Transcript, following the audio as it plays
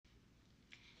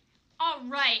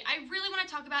Right. I really want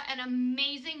to talk about an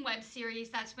amazing web series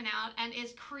that's been out and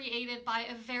is created by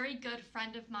a very good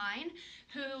friend of mine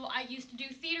who I used to do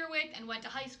theater with and went to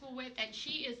high school with, and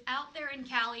she is out there in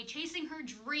Cali chasing her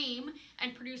dream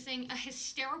and producing a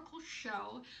hysterical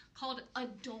show called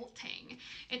Adulting.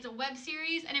 It's a web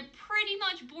series, and it pretty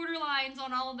much borderlines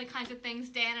on all of the kinds of things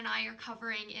Dan and I are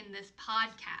covering in this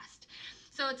podcast.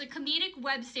 So it's a comedic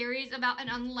web series about an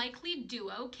unlikely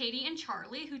duo, Katie and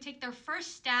Charlie, who take their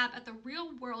first stab at the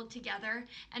real world together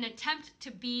and attempt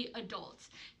to be adults.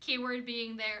 Keyword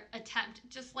being their attempt,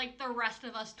 just like the rest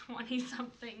of us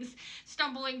 20-somethings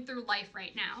stumbling through life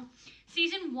right now.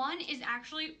 Season 1 is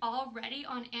actually already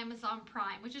on Amazon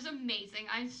Prime, which is amazing.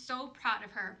 I'm so proud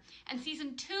of her. And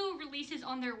Season 2 releases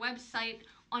on their website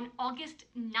on August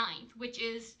 9th, which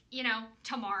is,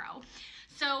 tomorrow.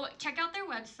 So check out their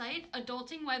website,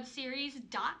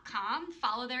 adultingwebseries.com.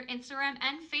 Follow their Instagram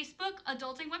and Facebook,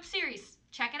 Adulting Web Series.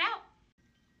 Check it out.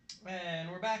 And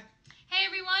we're back. Hey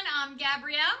everyone, I'm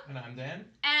Gabrielle. And I'm Dan.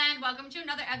 And welcome to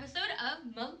another episode of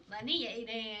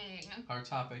Millenniating. Our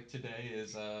topic today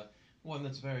is one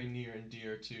that's very near and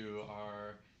dear to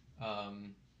our, I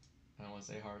don't want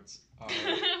to say hearts. Our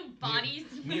bodies.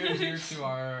 Near and dear to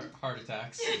our heart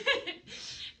attacks.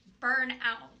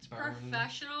 Burnout.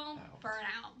 Professional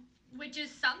burnout. Which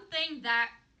is something that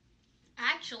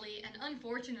actually and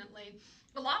unfortunately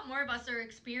a lot more of us are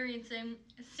experiencing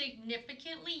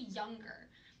significantly younger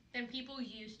than people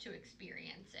used to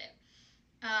experience it.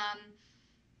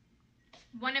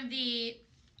 One of the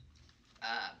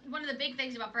big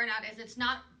things about burnout is it's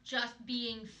not just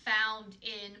being found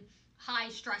in high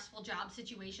stressful job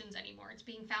situations anymore. It's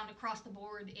being found across the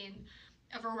board in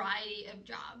a variety of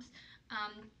jobs.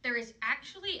 There is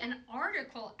actually an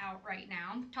article out right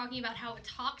now talking about how a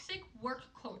toxic work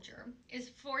culture is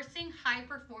forcing high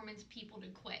performance people to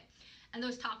quit. And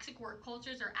those toxic work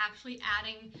cultures are actually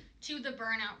adding to the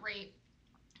burnout rate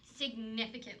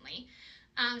significantly.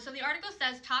 So the article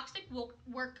says toxic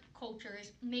work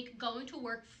cultures make going to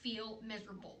work feel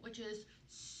miserable, which is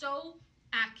so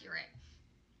accurate.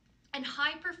 And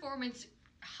high performance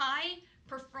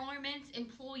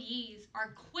employees are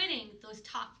quitting those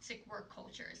toxic work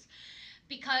cultures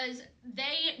because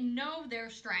they know their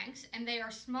strengths and they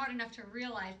are smart enough to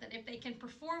realize that if they can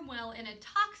perform well in a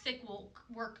toxic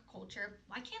work culture,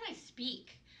 why can't I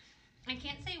speak? I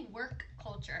can't say work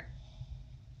culture.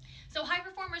 So high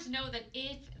performers know that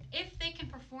if they can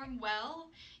perform well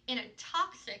in a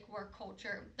toxic work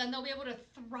culture, then they'll be able to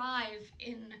thrive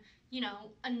in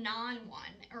a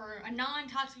non-one or a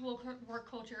non-toxic work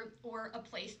culture, or a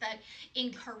place that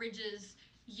encourages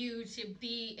you to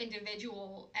be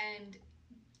individual and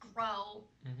grow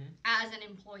as an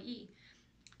employee,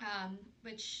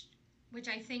 which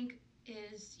I think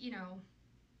is,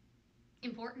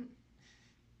 important.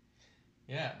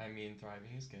 Yeah, I mean,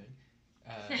 thriving is good.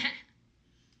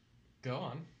 Go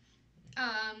on.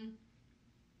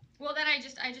 Well, then I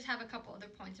just have a couple other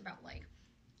points about like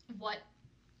what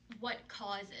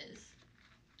causes,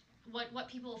 what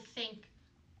people think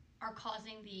are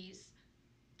causing these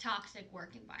toxic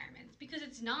work environments, because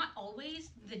it's not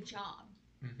always the job.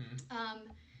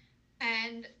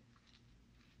 And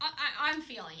I'm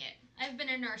feeling it. I've been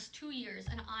a nurse 2 years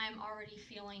and I'm already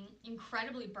feeling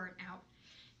incredibly burnt out.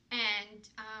 And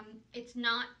it's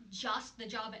not just the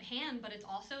job at hand, but it's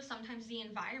also sometimes the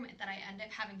environment that I end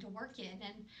up having to work in.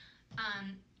 And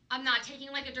I'm not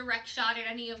taking like a direct shot at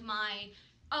any of my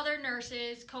other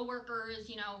nurses, coworkers,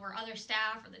 or other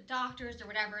staff, or the doctors, or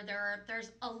whatever.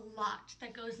 There's a lot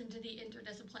that goes into the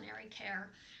interdisciplinary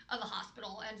care of a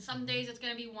hospital, and some days it's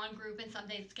going to be one group, and some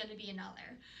days it's going to be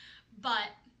another.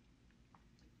 But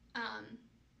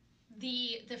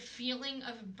the feeling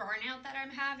of burnout that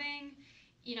I'm having,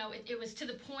 it was to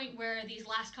the point where these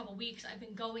last couple weeks I've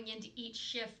been going into each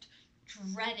shift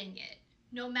dreading it.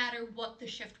 No matter what the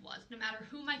shift was, no matter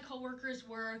who my coworkers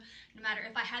were, no matter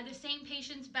if I had the same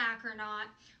patients back or not,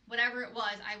 whatever it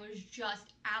was, I was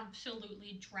just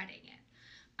absolutely dreading it.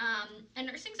 And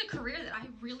nursing's a career that I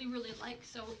really, really like,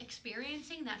 so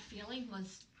experiencing that feeling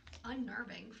was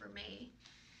unnerving for me.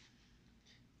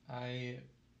 I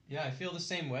feel the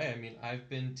same way. I mean, I've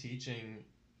been teaching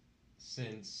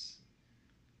since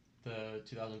the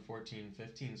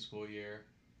 2014-15 school year,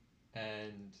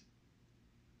 and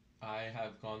I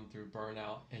have gone through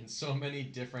burnout in so many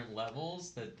different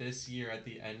levels that this year at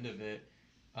the end of it,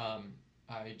 I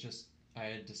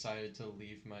had decided to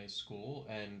leave my school,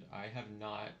 and I have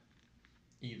not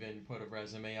even put a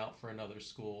resume out for another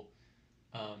school.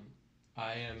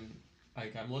 I'm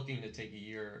looking to take a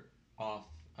year off.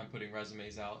 I'm putting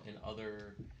resumes out in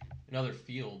other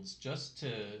fields just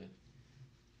to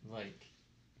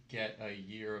get a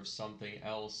year of something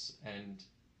else and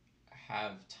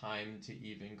have time to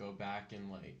even go back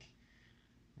and like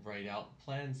write out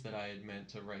plans that I had meant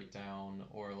to write down,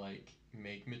 or like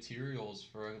make materials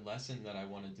for a lesson that I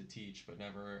wanted to teach but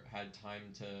never had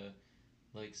time to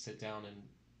like sit down and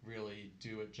really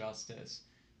do it justice.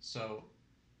 So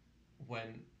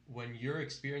when you're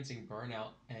experiencing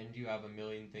burnout and you have a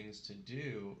million things to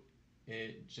do,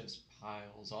 it just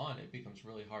piles on. It becomes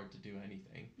really hard to do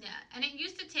anything. Yeah, and it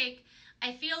used to take,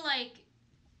 I feel like,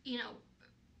 you know,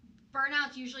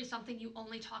 burnout's usually something you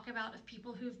only talk about of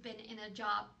people who've been in a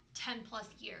job 10 plus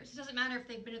years. It doesn't matter if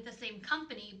they've been at the same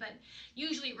company, but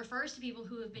usually it refers to people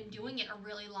who have been doing it a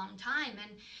really long time.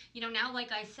 And, now,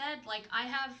 like I said, like I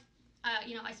have,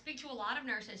 I speak to a lot of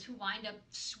nurses who wind up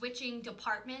switching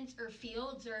departments or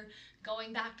fields or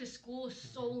going back to school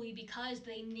solely because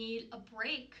they need a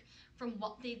break from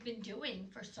what they've been doing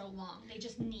for so long. They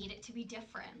just need it to be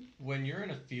different. When you're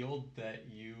in a field that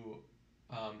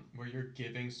where you're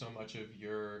giving so much of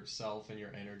yourself and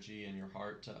your energy and your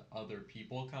heart to other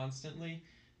people constantly,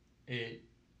 it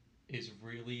is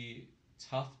really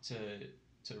tough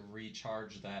to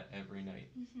recharge that every night.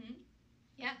 Mm-hmm.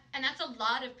 Yeah, and that's a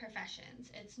lot of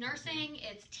professions. It's nursing,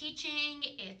 it's teaching,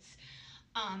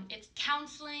 it's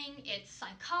counseling, it's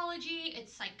psychology,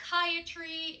 it's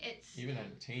psychiatry, it's even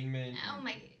entertainment. Oh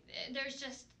my, there's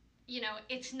just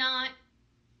it's not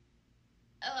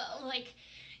like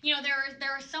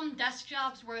there are some desk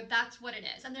jobs where that's what it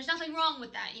is, and there's nothing wrong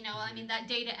with that. I mean, that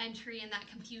data entry and that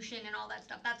computation and all that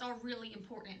stuff, that's all really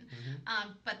important.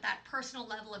 But that personal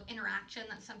level of interaction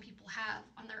that some people have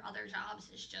on their other jobs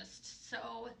is just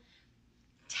so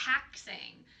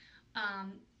taxing.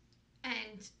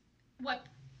 And what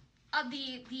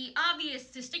the obvious,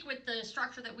 to stick with the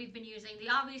structure that we've been using, the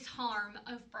obvious harm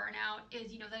of burnout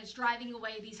is that it's driving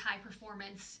away these high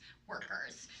performance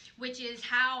workers, which is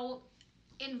how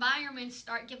environments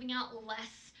start giving out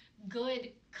less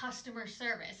good customer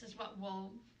service, is what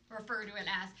we'll refer to it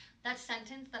as. That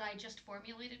sentence that I just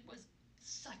formulated was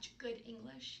such good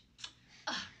English.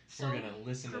 So we're gonna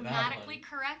listen to that one. Grammatically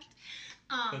correct.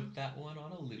 Put that one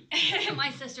on a loop.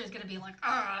 My sister's gonna be like,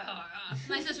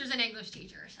 my sister's an English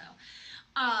teacher, so.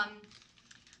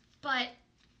 But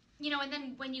and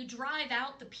then when you drive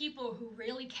out the people who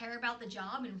really care about the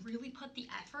job and really put the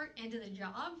effort into the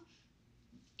job,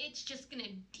 it's just gonna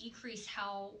decrease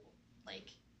how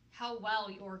well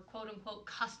your quote unquote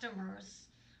customers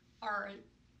are,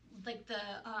 like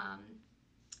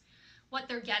what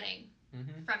they're getting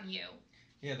from you.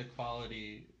 Yeah, the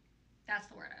quality. That's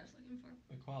the word I was looking for.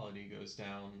 The quality goes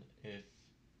down if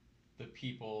the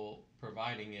people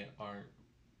providing it aren't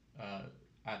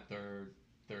at their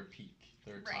peak,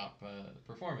 their top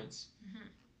performance.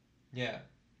 Yeah.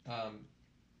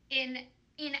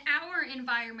 In our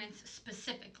environments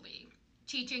specifically,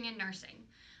 teaching and nursing,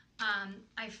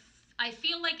 I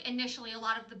feel like initially a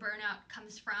lot of the burnout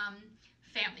comes from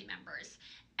family members.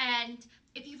 And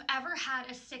if you've ever had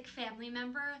a sick family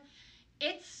member,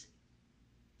 it's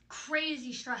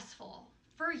crazy stressful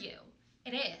for you.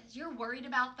 It is. You're worried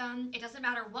about them. It doesn't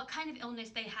matter what kind of illness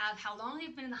they have, how long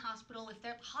they've been in the hospital, if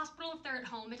they're at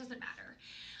home, it doesn't matter.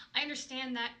 I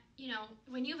understand that,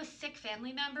 when you have a sick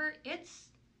family member, it's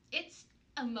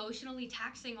emotionally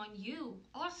taxing on you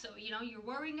also. You're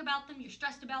worrying about them, you're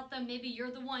stressed about them. Maybe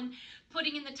you're the one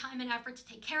putting in the time and effort to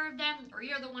take care of them, or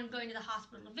you're the one going to the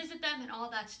hospital to visit them and all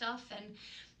that stuff. And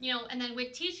and then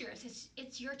with teachers,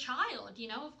 it's your child.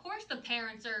 Of course the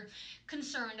parents are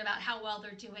concerned about how well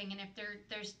they're doing, and if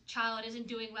their child isn't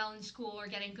doing well in school or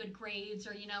getting good grades,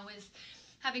 or is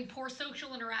having poor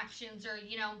social interactions, or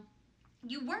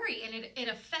you worry, and it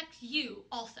affects you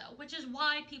also, which is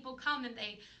why people come and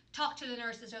they talk to the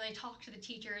nurses or they talk to the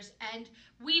teachers, and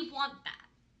we want that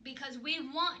because we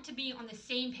want to be on the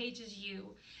same page as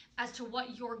you as to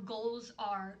what your goals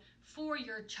are for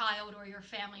your child or your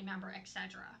family member,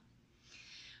 etc.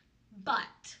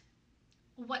 But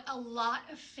what a lot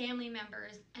of family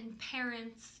members and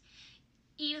parents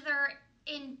either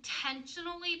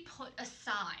intentionally put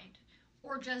aside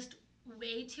or just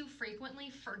way too frequently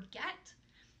forget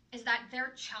is that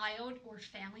their child or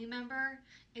family member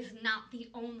is not the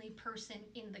only person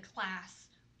in the class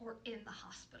or in the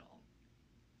hospital.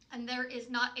 And there is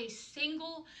not a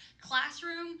single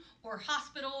classroom or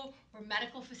hospital or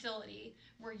medical facility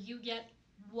where you get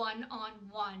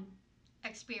one-on-one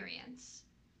experience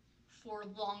for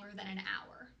longer than an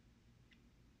hour.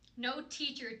 No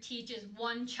teacher teaches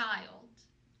one child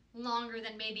longer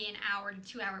than maybe an hour to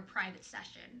 2 hour private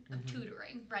session of Mhm.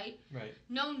 tutoring, right? Right.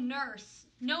 No nurse,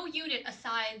 no unit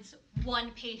assigns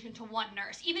one patient to one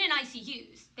nurse. Even in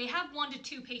ICUs, they have 1 to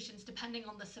 2 patients depending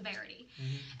on the severity.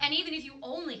 Mhm. And even if you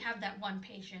only have that one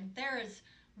patient, there is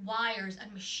wires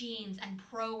and machines and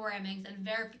programmings and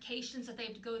verifications that they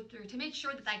have to go through to make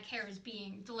sure that that care is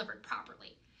being delivered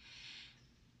properly.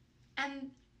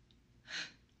 And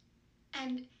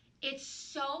it's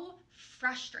so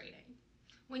frustrating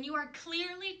when you are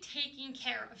clearly taking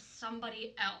care of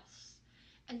somebody else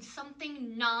and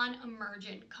something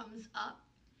non-emergent comes up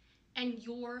and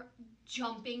you're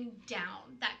jumping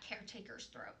down that caretaker's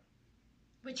throat,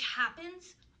 which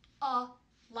happens a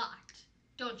lot,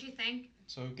 don't you think?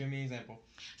 So give me an example.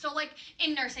 So like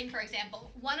in nursing, for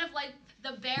example, one of like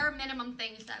the bare minimum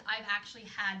things that I've actually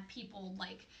had people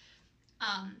like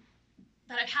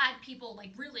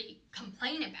really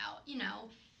complain about,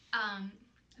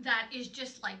 that is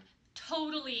just like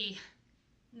totally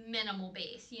minimal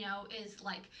base, is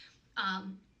like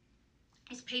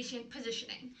is patient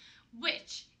positioning,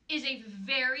 which is a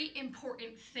very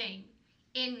important thing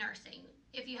in nursing.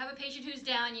 If you have a patient who's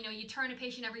down, you turn a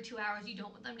patient every 2 hours, you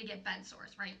don't want them to get bed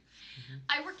sores, right? Mhm.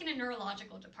 I work in a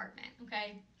neurological department,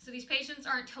 okay? So these patients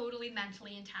aren't totally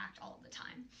mentally intact all of the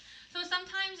time. So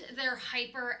sometimes they're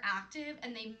hyperactive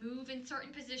and they move in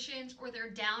certain positions, or they're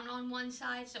down on one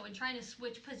side. So in trying to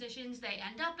switch positions, they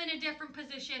end up in a different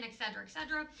position, etc.,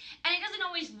 etc. And it doesn't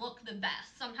always look the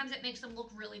best. Sometimes it makes them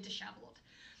look really disheveled.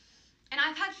 And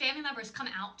I've had family members come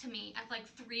out to me at like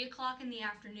 3 o'clock in the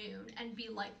afternoon and be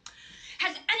like,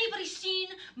 has anybody seen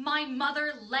my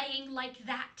mother laying like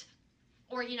that?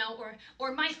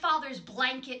 Or my father's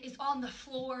blanket is on the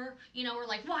floor, or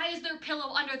like, why is their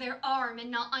pillow under their arm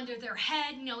and not under their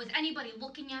head? Is anybody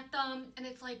looking at them? And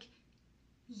it's like,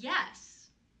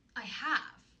 yes, I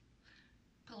have.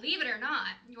 Believe it or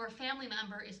not, your family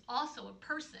member is also a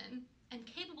person and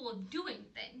capable of doing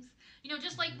things.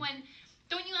 Just like when,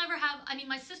 don't you ever have,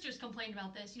 my sisters complained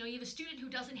about this, you have a student who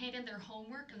doesn't hand in their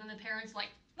homework, and then the parent's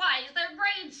like, why is their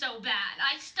grade so bad?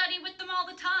 I study with them all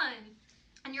the time.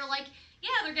 And you're like, yeah,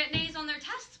 they're getting A's on their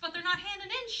tests, but they're not handing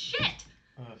in shit.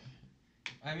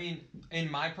 In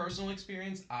my personal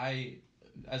experience,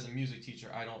 as a music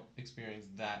teacher, I don't experience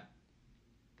that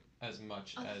as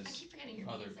much as I keep forgetting your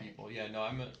other music. people. Yeah, no,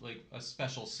 I'm a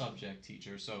special subject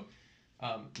teacher. So,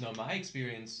 no, my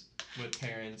experience with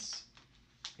parents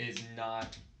is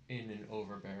not in an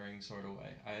overbearing sort of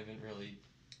way. I haven't really.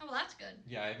 Oh, well, that's good.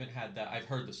 Yeah, I haven't had that. I've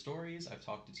heard the stories. I've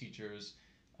talked to teachers.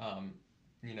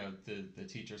 The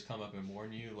teachers come up and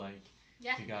warn you, like,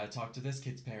 yeah, you gotta talk to this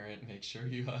kid's parent. Make sure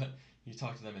you you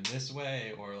talk to them in this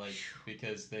way, or like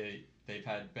because they've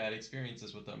had bad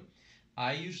experiences with them.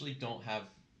 I usually don't have.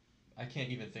 I can't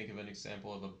even think of an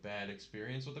example of a bad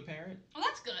experience with a parent. Oh,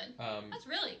 that's good. That's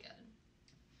really good.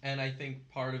 And I think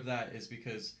part of that is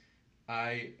because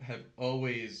I have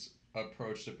always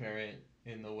approached a parent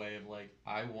in the way of like,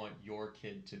 I want your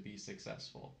kid to be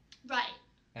successful. Right.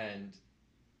 And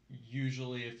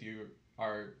usually if you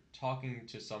are talking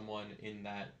to someone in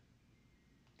that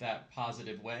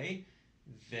positive way,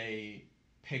 they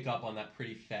pick up on that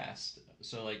pretty fast.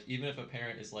 So like even if a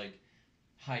parent is like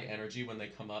high energy when they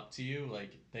come up to you,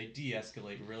 like they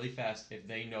de-escalate really fast if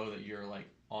they know that you're like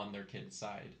on their kid's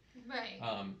side. Right.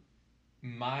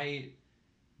 My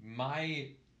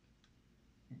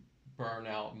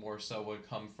burnout more so would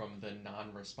come from the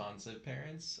non-responsive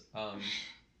parents.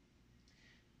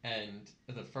 And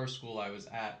the first school I was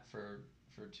at for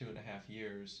 2.5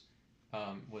 years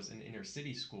was an inner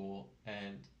city school,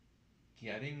 and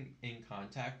getting in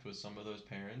contact with some of those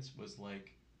parents was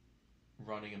like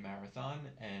running a marathon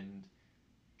and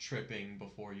tripping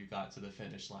before you got to the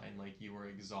finish line. Like you were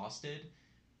exhausted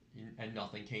and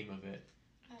nothing came of it.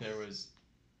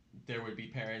 There would be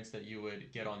parents that you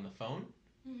would get on the phone,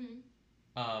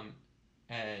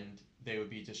 and they would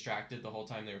be distracted the whole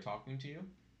time they were talking to you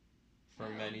for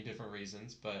many different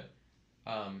reasons, but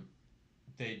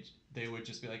they would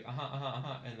just be like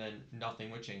and then nothing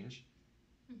would change.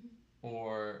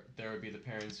 Or there would be the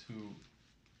parents who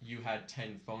you had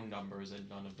 10 phone numbers and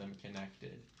none of them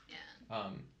connected.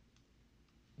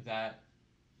 That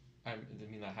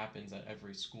that happens at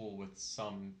every school with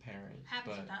some parent.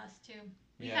 Happens with us too.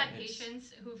 We've had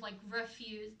patients who've like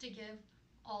refused to give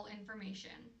all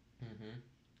information.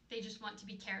 They just want to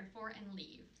be cared for and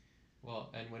leave.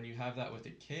 Well, and when you have that with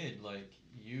a kid, like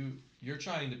you're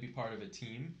trying to be part of a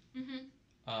team,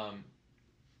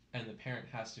 and the parent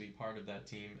has to be part of that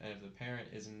team. And if the parent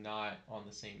is not on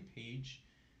the same page,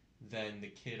 then the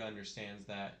kid understands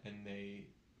that, and they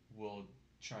will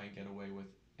try and get away with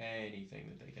anything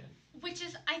that they can. Which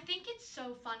is, I think it's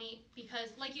so funny because,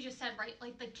 like you just said, right?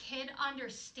 Like the kid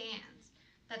understands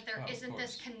that there isn't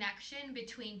this connection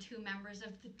between two members of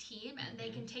the team, and they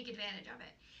can take advantage of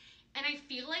it. And I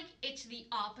feel like it's the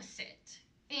opposite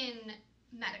in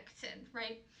medicine,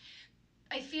 right?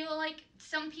 I feel like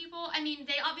some people, I mean,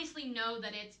 they obviously know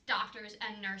that it's doctors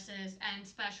and nurses and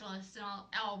specialists and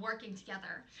all working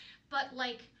together. But,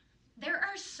 like, there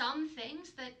are some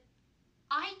things that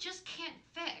I just can't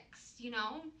fix, you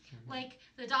know? Like,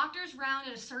 the doctors round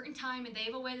at a certain time and they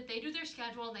have a way that they do their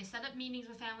schedule and they set up meetings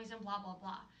with families and blah, blah,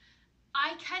 blah.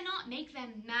 I cannot make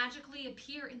them magically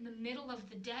appear in the middle of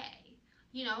the day,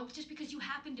 you know, just because you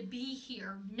happen to be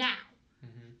here now.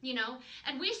 You know,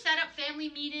 and we set up family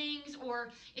meetings,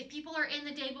 or if people are in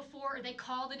the day before, or they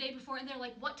call the day before and they're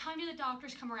like, what time do the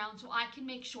doctors come around so I can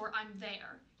make sure I'm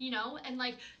there, you know? And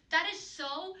like, that is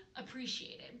so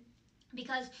appreciated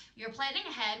because you're planning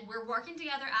ahead. We're working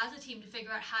together as a team to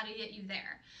figure out how to get you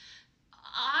there.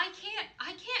 I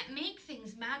can't make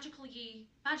things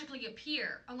magically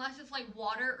appear unless it's like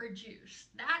water or juice.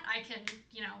 That I can,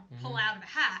 you know, pull out of a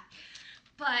hat.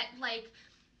 But like,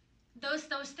 those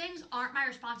things aren't my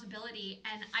responsibility,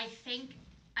 and I think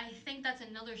that's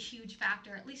another huge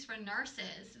factor, at least for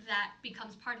nurses, that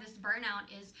becomes part of this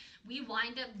burnout is we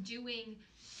wind up doing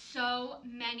so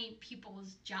many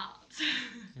people's jobs.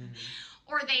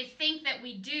 Or they think that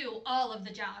we do all of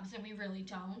the jobs and we really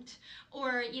don't.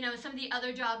 Or, you know, some of the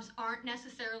other jobs aren't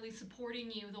necessarily supporting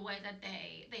you the way that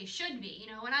they should be, you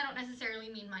know, and I don't necessarily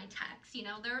mean my techs, you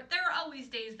know, there are always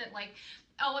days that like,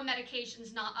 oh, a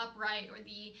medication's not upright or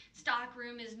the stock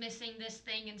room is missing this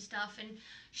thing and stuff. And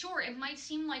sure, it might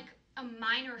seem like a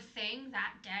minor thing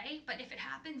that day, but if it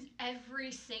happens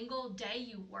every single day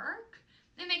you work,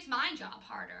 it makes my job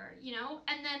harder, you know?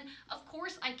 And then, of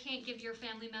course, I can't give your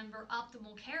family member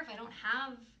optimal care if I don't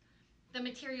have the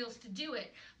materials to do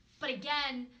it. But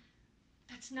again,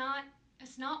 it's not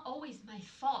always my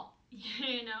fault,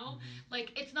 you know?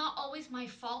 Like, it's not always my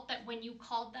fault that when you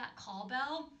called that call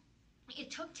bell, it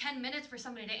took 10 minutes for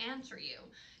somebody to answer you,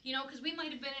 you know, because we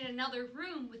might have been in another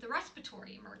room with a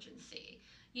respiratory emergency,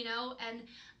 you know, and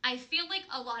I feel like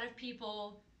a lot of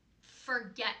people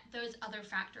forget those other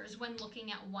factors when looking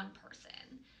at one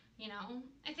person, you know.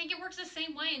 I think it works the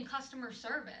same way in customer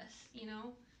service, you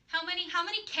know. How many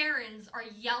Karens are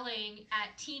yelling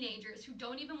at teenagers who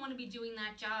don't even want to be doing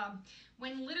that job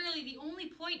when literally the only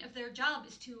point of their job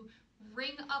is to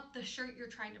ring up the shirt you're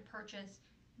trying to purchase,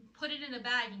 put it in a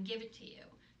bag and give it to you.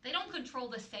 They don't control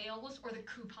the sales or the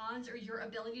coupons or your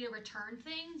ability to return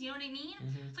things. You know what I mean?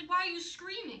 It's like, why are you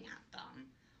screaming at them?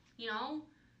 You know?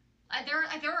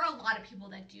 There are a lot of people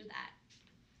that do that.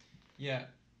 Yeah.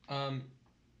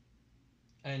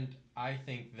 And I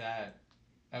think that,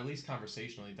 at least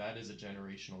conversationally, that is a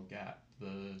generational gap.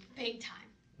 Big time.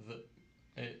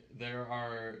 There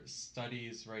are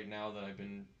studies right now that I've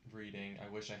been reading. I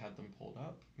wish I had them pulled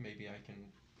up. Maybe I can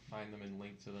find them and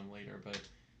link to them later. But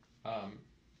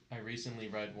I recently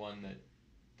read one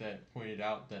that pointed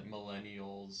out that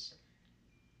millennials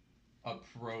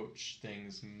approach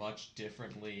things much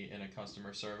differently in a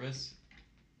customer service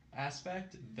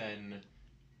aspect than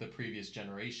the previous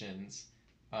generations.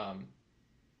 And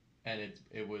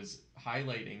it was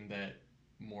highlighting that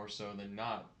more so than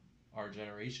not, our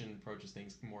generation approaches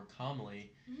things more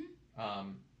calmly.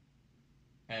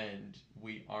 And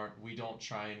we don't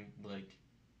try and, like,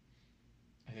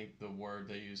 I think the word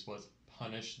they used was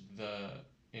punish the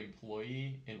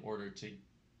employee in order to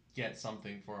get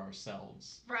something for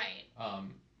ourselves. Right.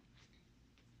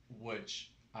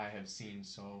 Which I have seen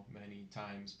so many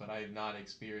times, but I have not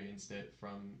experienced it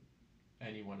from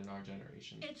anyone in our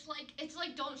generation. It's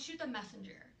like don't shoot the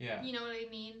messenger. Yeah. You know what I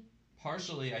mean?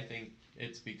 Partially, I think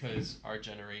it's because our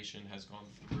generation has gone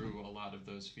through a lot of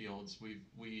those fields.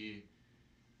 We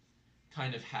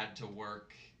kind of had to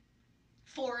work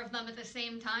 4 of them at the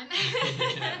same time.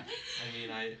 Yeah. I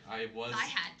mean, I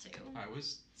had to. I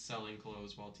was selling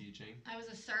clothes while teaching. I was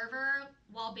a server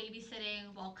while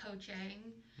babysitting, while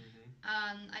coaching.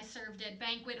 I served at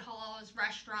banquet halls,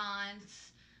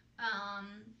 restaurants.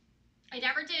 I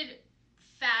never did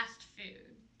fast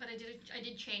food, but I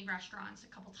did chain restaurants a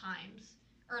couple times,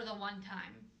 or the one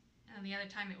time, and the other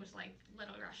time it was like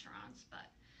little restaurants. But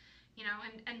you know,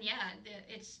 and yeah,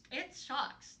 it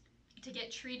sucks to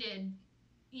get treated,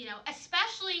 you know,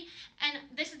 especially, and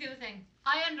this is the other thing,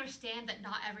 I understand that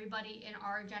not everybody in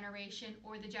our generation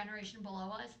or the generation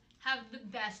below us have the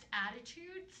best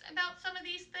attitudes about some of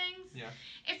these things. Yeah.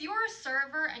 If you're a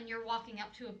server and you're walking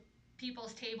up to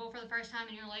people's table for the first time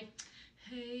and you're like,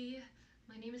 hey,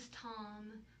 my name is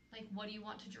Tom, like, what do you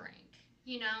want to drink?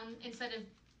 You know, instead of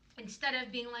instead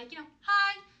of being like,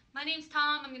 hi, my name's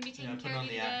Tom, I'm going to be taking put care of on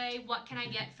you the act. today, what can I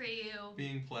get for you?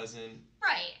 Being pleasant.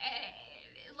 Right.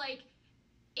 Like,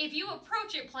 if you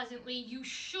approach it pleasantly, you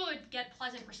should get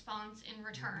pleasant response in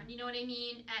return. You know what I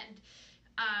mean?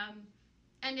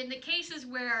 And in the cases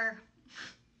where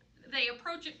they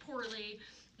approach it poorly,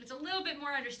 it's a little bit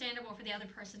more understandable for the other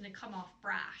person to come off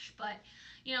brash. But,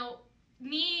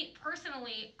 me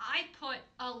personally, I put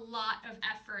a lot of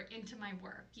effort into my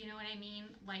work. You know what I mean?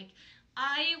 Like,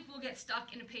 I will get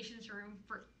stuck in a patient's room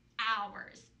for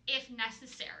hours if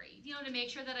necessary, to make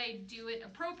sure that I do it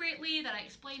appropriately, that I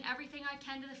explain everything I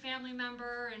can to the family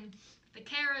member, and the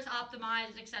care is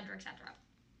optimized, etc., etc.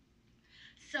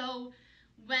 So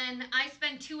when I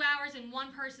spend 2 hours in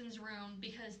one person's room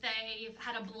because they've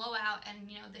had a blowout and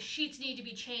the sheets need to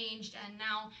be changed and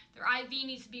now their IV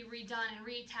needs to be redone and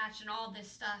reattached and all this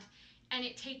stuff, and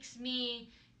it takes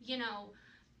me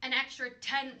an extra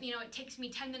 10 it takes me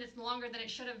 10 minutes longer than it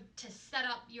should have to set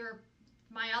up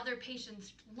my other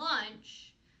patient's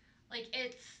lunch, like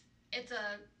it's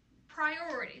a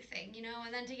priority thing,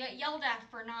 and then to get yelled at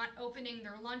for not opening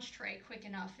their lunch tray quick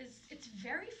enough it's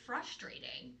very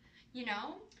frustrating.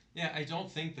 Yeah, I don't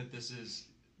think that this is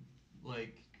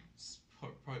like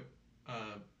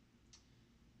uh,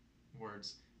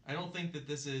 words. I don't think that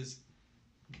this is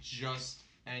just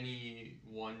any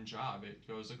one job. It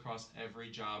goes across every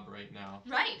job right now.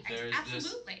 Right.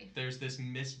 Absolutely. There's this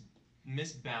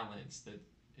misbalance that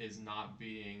is not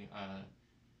being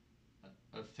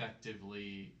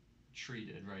effectively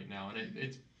treated right now, and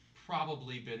it's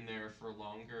probably been there for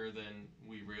longer than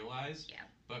we realize. Yeah.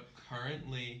 But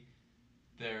currently,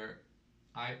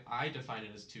 I define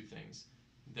it as two things.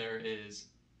 There is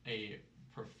a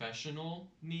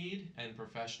professional need, and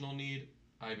professional need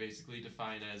I basically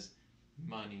define as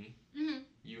money. Mm-hmm.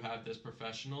 You have this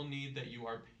professional need that you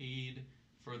are paid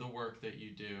for the work that you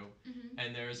do,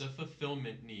 and there is a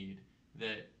fulfillment need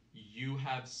that you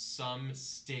have some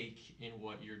stake in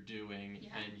what you're doing,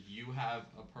 and you have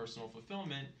a personal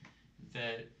fulfillment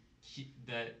that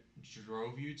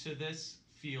drove you to this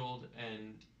field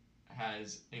and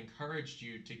has encouraged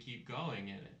you to keep going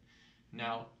in it.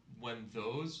 Now, when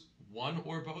those one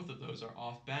or both of those are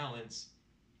off balance,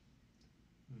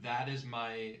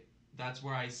 that's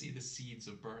where I see the seeds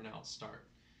of burnout start.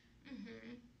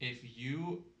 If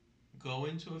you go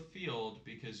into a field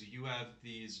because you have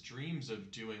these dreams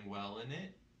of doing well in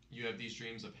it, you have these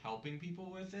dreams of helping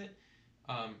people with it,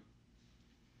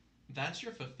 that's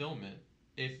your fulfillment.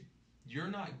 If you're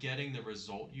not getting the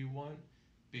result you want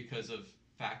because of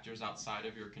factors outside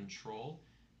of your control,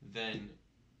 then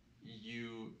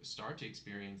you start to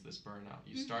experience this burnout.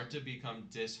 You start to become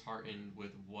disheartened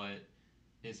with what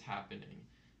is happening.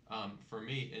 For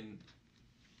me,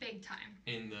 big time.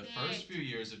 In the first few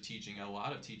years of teaching, a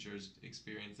lot of teachers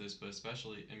experience this, but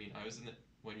especially,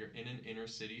 when you're in an inner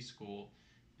city school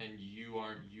and you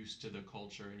aren't used to the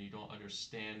culture and you don't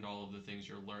understand all of the things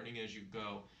you're learning as you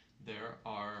go, there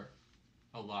are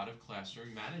a lot of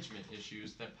classroom management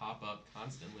issues that pop up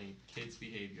constantly. Kids'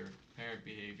 behavior, parent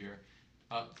behavior,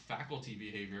 faculty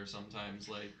behavior sometimes,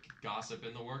 like gossip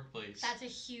in the workplace. That's a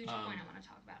huge point I want to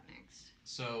talk about next.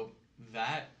 So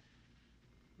that,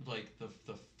 like,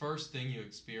 the first thing you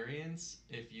experience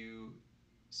if you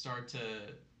start to,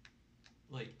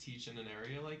 like, teach in an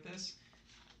area like this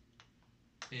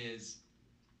is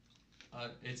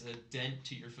it's a dent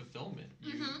to your fulfillment.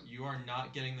 You are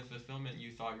not getting the fulfillment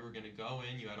you thought you were going to go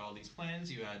in. You had all these plans.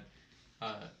 You had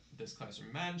this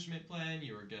classroom management plan.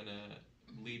 You were going to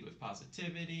lead with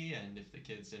positivity, and if the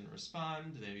kids didn't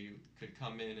respond, you could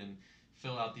come in and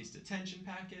fill out these detention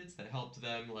packets that helped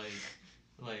them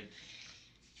like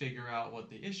figure out what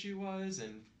the issue was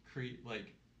and create,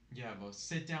 like, you have a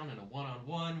sit down and a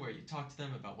one-on-one where you talk to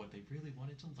them about what they really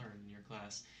wanted to learn in your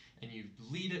class, and you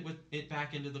lead it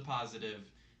back into the positive,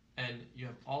 and you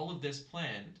have all of this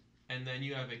planned, and then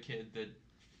you have a kid that,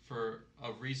 for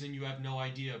a reason you have no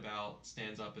idea about,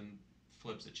 stands up and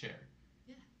flips a chair.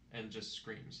 And just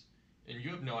screams. And you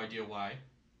have no idea why.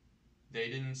 They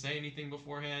didn't say anything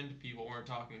beforehand. People weren't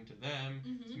talking to them.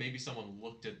 Maybe someone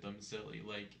looked at them silly.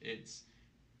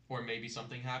 Or maybe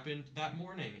something happened that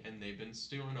morning and they've been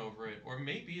stewing over it. Or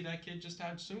maybe that kid just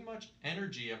had so much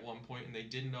energy at one point and they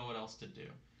didn't know what else to do.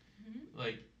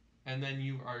 And then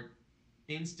you are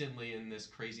instantly in this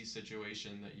crazy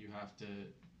situation that you have to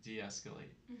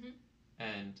de-escalate.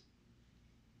 And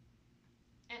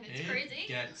it's crazy. It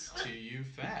gets to you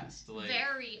fast.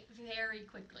 Very, very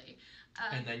quickly.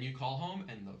 And then you call home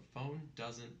and the phone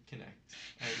doesn't connect.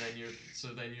 And then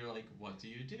you're like, what do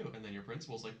you do? And then your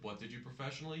principal's like, what did you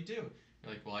professionally do? You're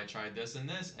like, well, I tried this and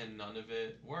this and none of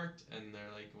it worked. And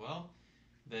they're like, well,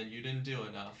 then you didn't do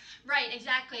enough. Right,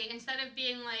 exactly. Instead of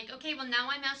being like, okay, well, now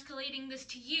I'm escalating this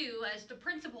to you as the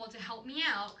principal to help me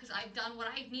out because I've done what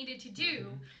I needed to do,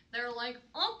 they're like,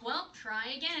 oh, well,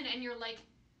 try again. And you're like,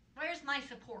 where's my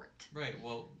support? Right,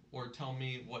 well, or tell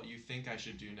me what you think I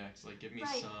should do next. Like, give me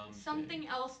something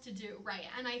else to do. Right.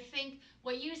 And I think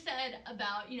what you said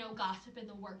about, gossip in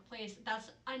the workplace,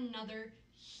 that's another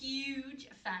huge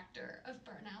factor of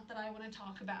burnout that I want to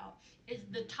talk about is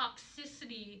the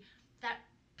toxicity that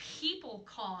people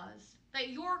cause, that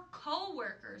your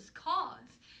coworkers cause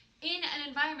in an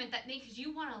environment that makes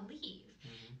you want to leave.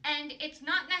 And it's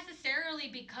not necessarily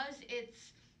because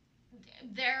it's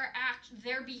their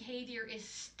behavior is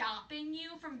stopping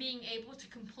you from being able to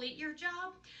complete your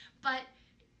job, but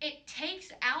it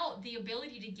takes out the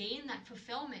ability to gain that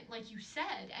fulfillment, like you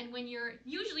said. And when you're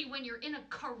in a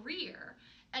career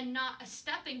and not a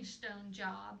stepping stone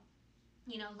job,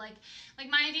 like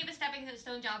my idea of a stepping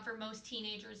stone job for most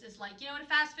teenagers is like, at a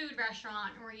fast food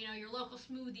restaurant or, your local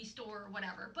smoothie store or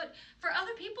whatever. But for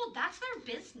other people, that's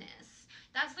their business.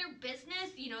 That's their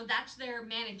business, that's their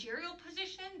managerial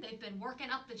position. They've been working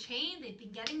up the chain. They've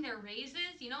been getting their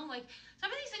raises, like some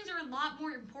of these things are a lot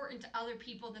more important to other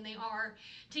people than they are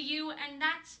to you, and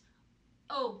that's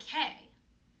okay.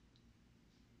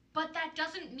 But that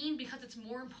doesn't mean because it's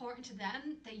more important to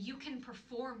them that you can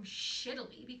perform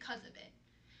shittily because of it.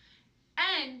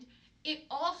 And it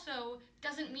also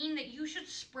doesn't mean that you should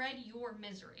spread your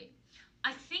misery.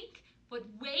 I think what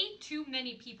way too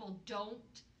many people don't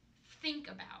think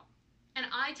about, and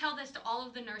I tell this to all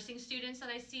of the nursing students that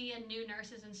I see and new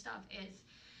nurses and stuff, is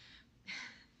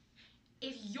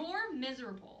if you're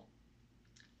miserable,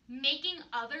 making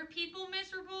other people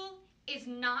miserable is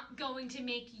not going to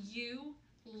make you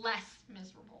less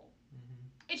miserable.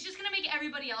 It's just going to make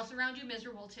everybody else around you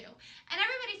miserable too. And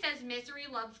everybody says misery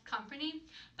loves company,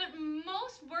 but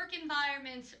most work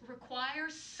environments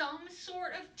require some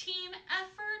sort of team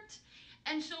effort.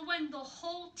 And so when the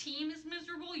whole team is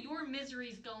miserable, your misery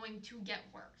is going to get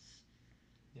worse.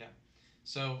 Yeah.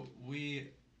 So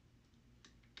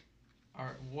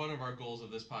one of our goals of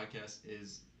this podcast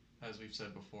is, as we've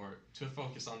said before, to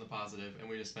focus on the positive, and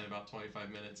we just spent about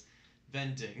 25 minutes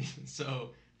venting.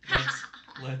 So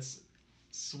let's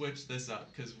switch this up,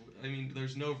 because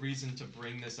there's no reason to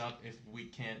bring this up if we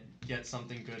can't get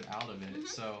something good out of it.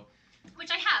 So, which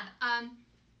I have.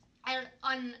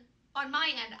 On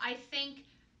my end, I think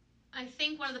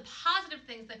one of the positive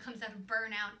things that comes out of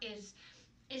burnout is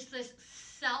this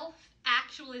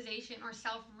self-actualization or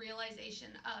self-realization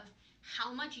of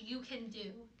how much you can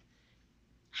do,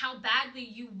 how badly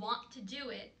you want to do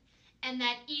it, and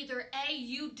that either A,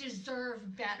 you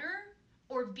deserve better,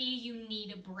 or B, you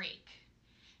need a break.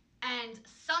 And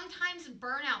sometimes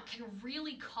burnout can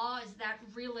really cause that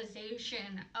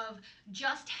realization of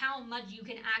just how much you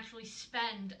can actually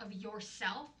spend of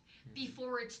yourself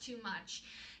before it's too much.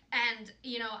 And,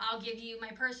 I'll give you my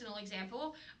personal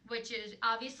example, which is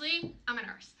obviously I'm a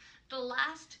nurse. The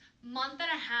last month and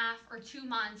a half or 2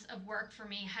 months of work for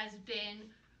me has been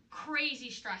crazy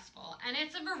stressful. And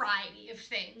it's a variety of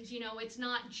things. It's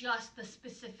not just the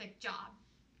specific job.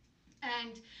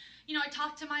 And I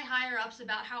talked to my higher ups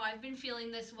about how I've been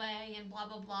feeling this way and blah,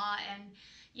 blah, blah. And,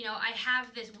 I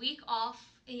have this week off,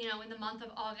 in the month of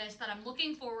August that I'm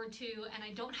looking forward to. And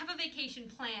I don't have a vacation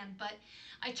plan, but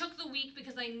I took the week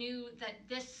because I knew that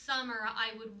this summer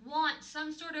I would want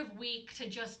some sort of week to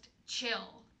just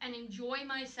chill and enjoy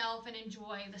myself and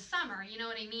enjoy the summer. You know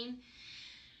what I mean?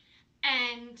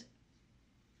 And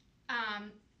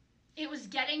it was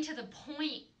getting to the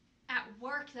point at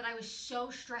work that I was so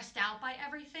stressed out by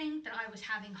everything that I was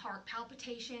having heart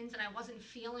palpitations and I wasn't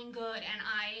feeling good, and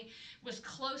I was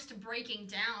close to breaking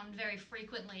down very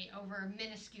frequently over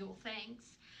minuscule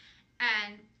things.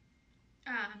 And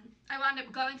I wound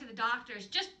up going to the doctors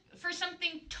just for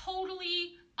something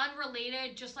totally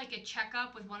unrelated, just like a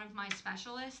checkup with one of my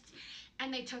specialists.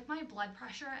 And they took my blood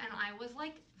pressure, and I was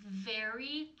like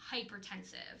very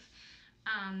hypertensive.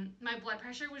 My blood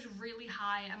pressure was really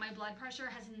high, and my blood pressure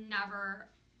has never,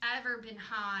 ever been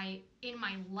high in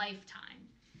my lifetime.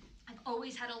 I've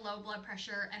always had a low blood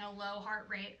pressure and a low heart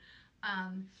rate.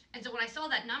 And so when I saw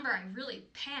that number, I really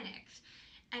panicked.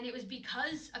 And it was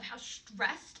because of how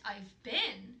stressed I've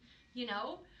been,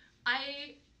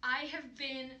 I have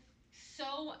been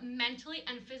so mentally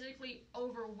and physically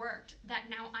overworked that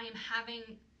now I am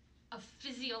having a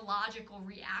physiological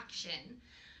reaction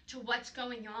to what's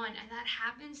going on, and that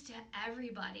happens to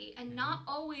everybody, and not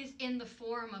always in the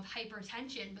form of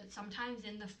hypertension, but sometimes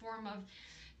in the form of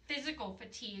physical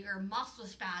fatigue or muscle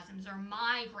spasms or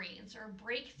migraines or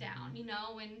breakdown,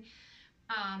 and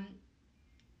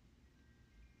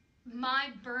my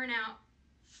burnout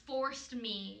forced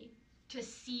me to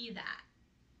see that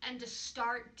and to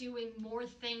start doing more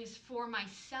things for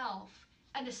myself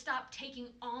and to stop taking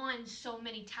on so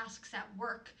many tasks at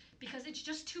work because it's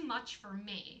just too much for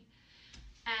me.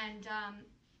 And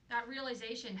that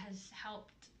realization has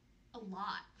helped a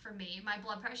lot for me. My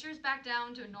blood pressure is back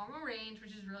down to a normal range,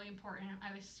 which is really important.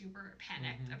 I was super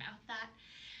panicked about that.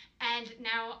 And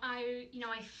now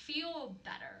I feel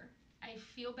better. I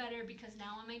feel better because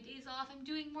now on my days off, I'm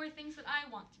doing more things that I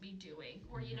want to be doing.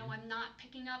 Or, I'm not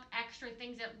picking up extra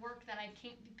things at work that I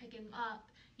can't be picking up,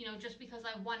 just because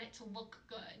I want it to look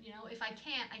good. If I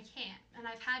can't, I can't. And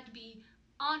I've had to be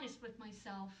honest with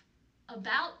myself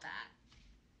about that.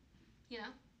 Yeah.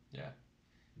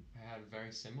 I had a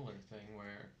very similar thing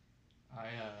where I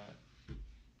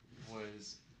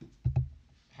was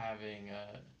having,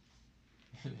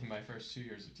 in my first 2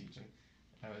 years of teaching,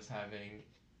 I was having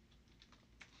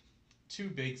two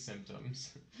big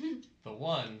symptoms. The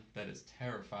one that is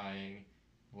terrifying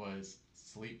was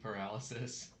sleep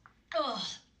paralysis. Ugh,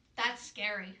 that's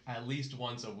scary. At least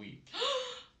once a week.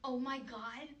 Oh my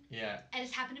god. Yeah. And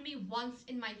it's happened to me once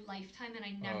in my lifetime and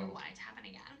I never want it to happen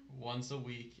again. Once a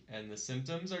week, and the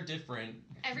symptoms are different.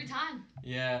 Every time.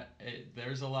 Yeah,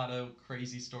 there's a lot of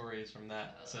crazy stories from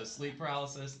that. So sleep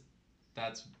paralysis,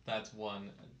 that's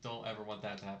one. Don't ever want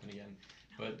that to happen again.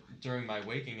 No. But during my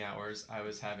waking hours, I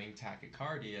was having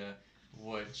tachycardia,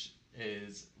 which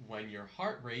is when your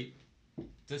heart rate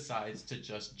decides to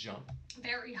just jump.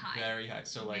 Very high. Very high.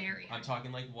 So like I'm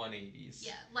talking like 180s.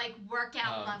 Yeah, like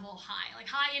workout level high. Like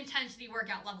high intensity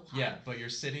workout level high. Yeah, but you're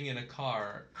sitting in a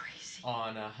car crazy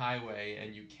on a highway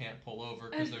and you can't pull over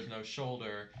because there's no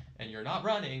shoulder and you're not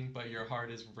running, but your heart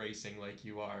is racing like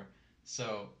you are.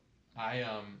 So I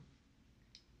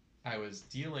was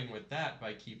dealing with that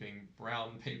by keeping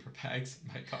brown paper bags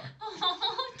in my car.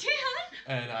 Oh, Dad!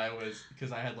 And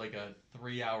because I had like a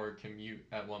 3-hour commute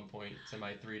at one point to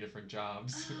my 3 different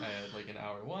jobs. I had like an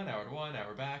hour to one,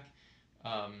 hour back.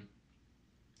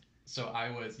 So I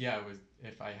was,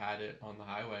 if I had it on the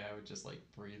highway, I would just like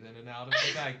breathe in and out of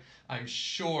the bag. I'm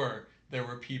sure there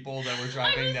were people that were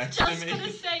driving next to me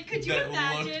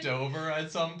that looked over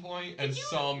at some point and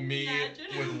saw me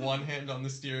with one hand on the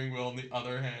steering wheel and the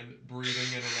other hand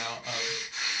breathing in and out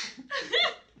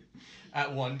of.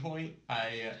 At one point,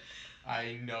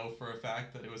 I know for a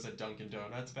fact that it was a Dunkin'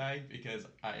 Donuts bag because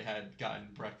I had gotten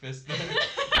breakfast there.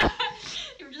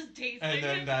 You were just tasting And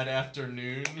then that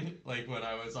afternoon, like when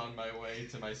I was on my way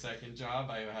to my second job,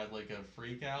 I had like a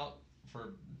freak out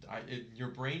your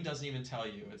brain doesn't even tell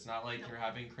you. It's not like you're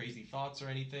having crazy thoughts or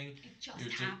anything. It just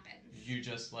happens. You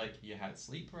just like, you had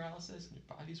sleep paralysis and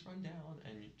your body's run down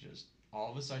and you just, all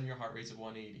of a sudden your heart rate's at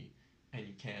 180 and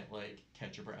you can't like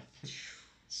catch your breath.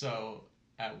 So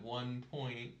at one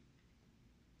point,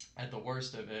 at the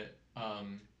worst of it,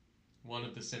 one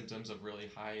of the symptoms of really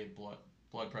high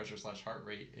blood pressure / heart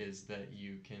rate is that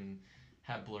you can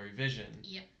have blurry vision.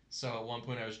 Yep. So at one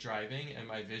point I was driving and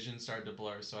my vision started to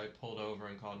blur, so I pulled over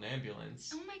and called an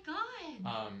ambulance. Oh my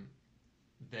god.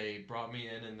 They brought me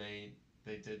in and they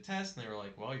did tests and they were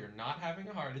like, well, you're not having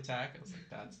a heart attack. I was like,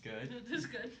 that's good. That's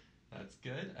good. That's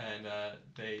good. And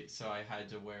so I had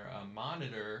to wear a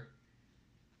monitor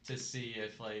to see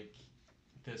if like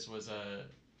this was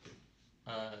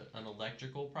an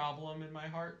electrical problem in my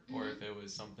heart or if it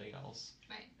was something else.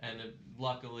 Right. And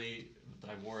luckily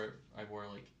I wore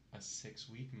like a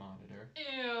 6-week monitor.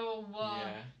 Ew.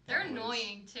 Yeah. They're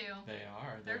annoying too. They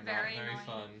are. They're not very very annoying.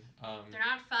 fun. They're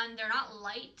not fun. They're not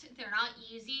light. They're not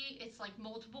easy. It's like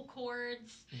multiple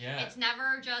cords. Yeah. It's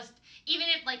never just, even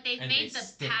if like they've made the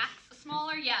packs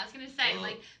smaller. Yeah, I was gonna say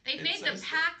like they've made the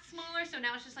pack smaller, so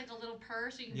now it's just like a little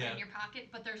purse so you can put it in your pocket.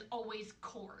 But there's always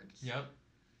cords. Yep.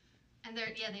 And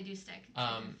they do stick.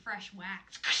 Fresh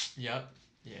wax. Yep.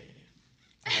 Yeah.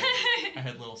 I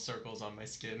had little circles on my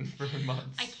skin for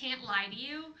months. I can't lie to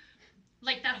you.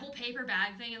 Like that whole paper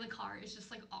bag thing in the car is just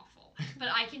like awful. But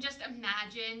I can just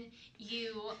imagine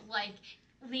you like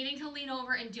needing to lean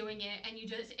over and doing it, and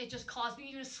it just caused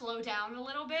me to slow down a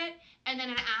little bit, and then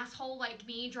an asshole like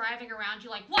me driving around you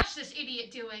like, what's this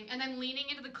idiot doing? And then leaning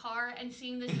into the car and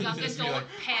seeing this young adult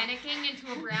panicking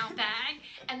into a brown bag,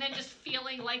 and then just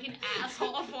feeling like an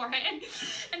asshole for it,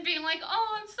 and being like,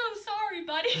 oh, I'm so sorry,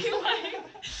 buddy, like,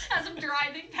 as I'm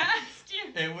driving past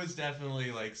you. It was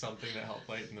definitely like something that helped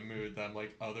lighten the mood, that I'm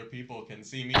like, other people can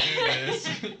see me do this.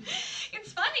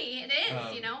 It's funny, it is,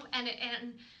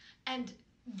 and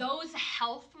those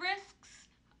health risks,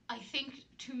 I think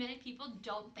too many people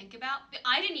don't think about.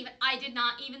 I did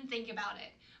not even think about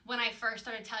it when I first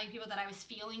started telling people that I was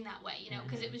feeling that way,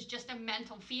 because it was just a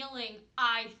mental feeling,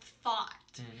 I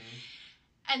thought.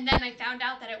 And then I found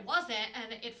out that it wasn't,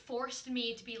 and it forced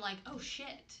me to be like, oh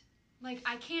shit. Like,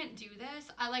 I can't do this.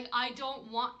 I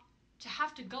don't want to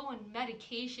have to go on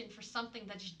medication for something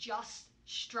that's just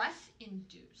stress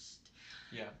induced.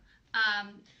 Yeah.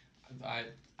 Um,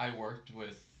 I worked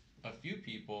with a few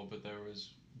people, but there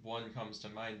was one comes to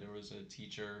mind. There was a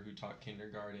teacher who taught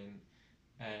kindergarten,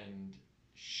 and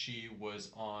she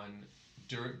was on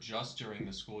just during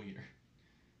the school year.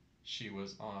 She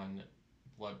was on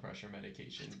blood pressure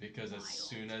medication because as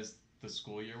soon as the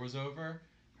school year was over,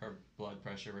 her blood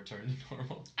pressure returned to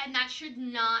normal. And that should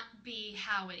not be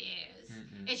how it is.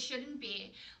 Mm-mm. It shouldn't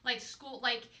be. Like school,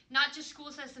 like not just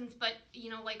school systems, but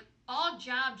like all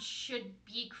jobs should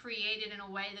be created in a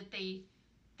way that they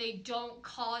don't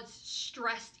cause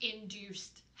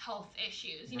stress-induced health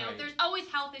issues. Right. There's always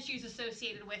health issues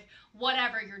associated with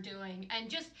whatever you're doing, and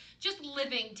just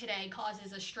living today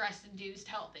causes a stress-induced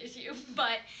health issue.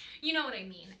 But you know what I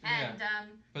mean. And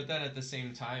but then at the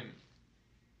same time,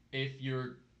 if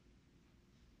you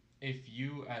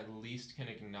at least can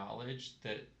acknowledge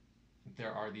that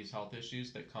there are these health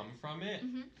issues that come from it,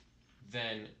 mm-hmm.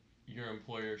 then your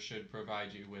employer should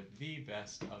provide you with the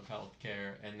best of health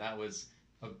care. And that was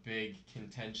a big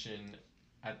contention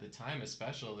at the time,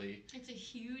 especially. It's a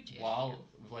huge while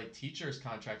issue. Like teachers'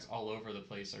 contracts all over the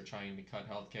place are trying to cut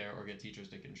healthcare or get teachers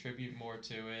to contribute more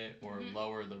to it or mm-hmm.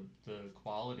 lower the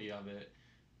quality of it,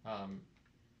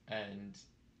 and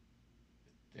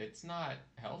it's not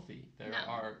healthy. There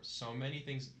are so many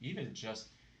things, even just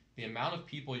the amount of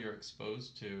people you're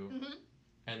exposed to mm-hmm.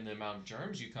 and the amount of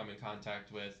germs you come in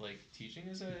contact with. Like teaching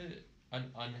is an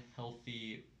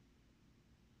unhealthy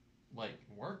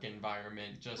work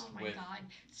environment just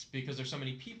because there's so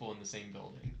many people in the same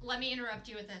building. Let me interrupt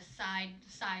you with a side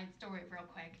story real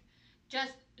quick.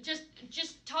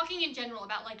 Just talking in general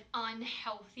about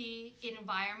unhealthy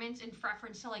environments in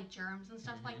reference to germs and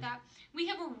stuff mm-hmm. like that. We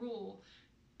have a rule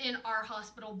in our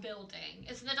hospital building.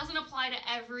 That doesn't apply to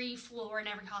every floor in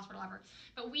every hospital ever.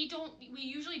 But we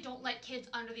usually don't let kids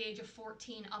under the age of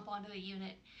 14 up onto the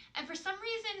unit. And for some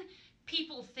reason,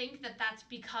 people think that that's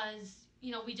because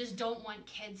we just don't want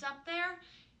kids up there.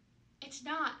 It's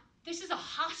not. This is a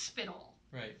hospital.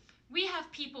 Right. We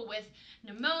have people with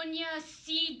pneumonia,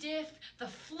 C. diff, the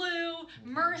flu,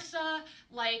 mm-hmm. MRSA,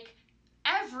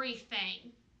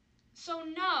 everything. So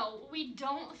no, we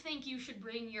don't think you should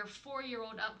bring your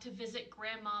 4-year-old up to visit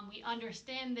grandma. We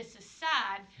understand this is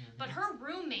sad, mm-hmm. but her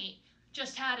roommate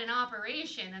just had an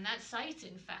operation and that site's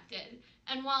infected.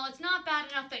 And while it's not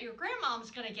bad enough that your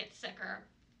grandmom's going to get sicker,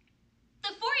 the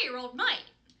 4-year-old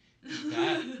might.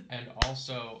 That, and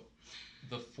also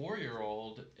the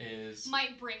 4-year-old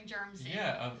might bring germs in.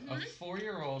 Yeah, mm-hmm. a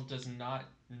 4-year-old does not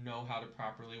know how to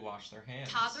properly wash their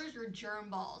hands. Toddlers are germ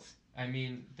balls. I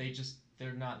mean,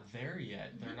 they're not there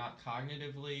yet. Mm-hmm. They're not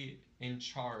cognitively in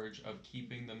charge of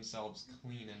keeping themselves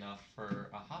clean enough for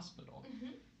a hospital.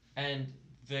 Mm-hmm. And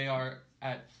they are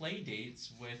at play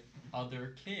dates with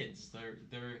other kids.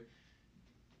 They're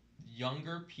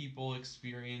younger people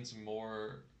experience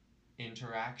more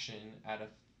interaction at a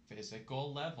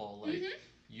physical level.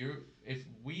 mm-hmm. If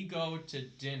we go to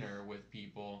dinner with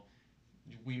people,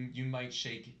 you might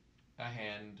shake a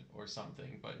hand or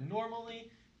something, but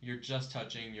normally you're just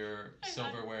touching your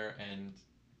silverware and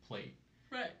plate.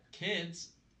 Right. Kids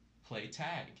play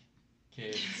tag.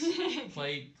 Kids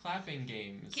play clapping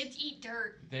games. Kids eat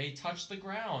dirt. They touch the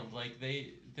ground.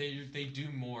 They do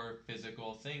more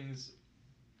physical things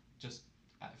just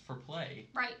for play.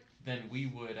 Right. Than we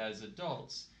would as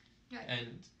adults. Right.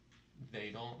 And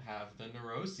they don't have the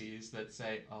neuroses that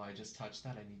say, oh, I just touched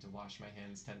that, I need to wash my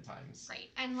hands 10 times. Right.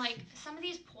 And some of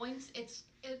these points, it's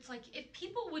if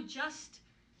people would just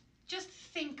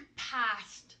think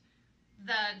past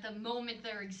the moment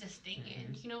they're existing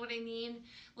mm-hmm. in. You know what I mean?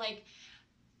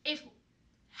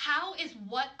 How is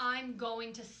what I'm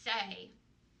going to say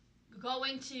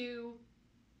going to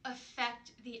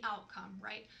affect the outcome,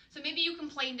 right? So maybe you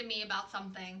complain to me about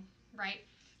something, right?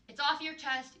 It's off your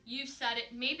chest, you've said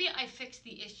it, maybe I fixed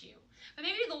the issue. But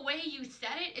maybe the way you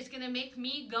said it is going to make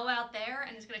me go out there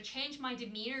and it's going to change my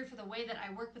demeanor for the way that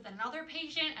I work with another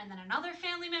patient, and then another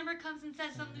family member comes and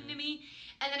says something mm-hmm. to me,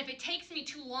 and then if it takes me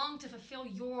too long to fulfill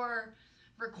your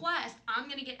request, I'm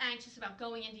going to get anxious about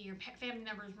going into your family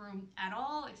member's room at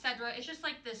all, etc. It's just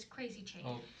this crazy chain.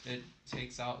 Well, it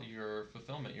takes out your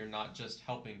fulfillment. You're not just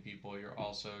helping people, you're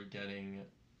also getting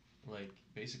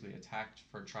basically attacked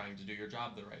for trying to do your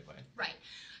job the right way. Right.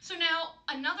 So now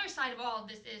another side of all of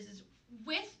this is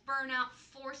with burnout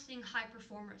forcing high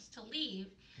performers to leave,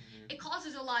 mm-hmm. it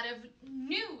causes a lot of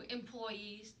new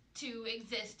employees to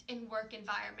exist in work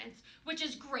environments, which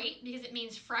is great because it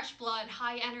means fresh blood,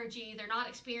 high energy. They're not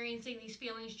experiencing these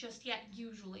feelings just yet,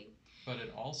 usually. But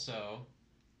it also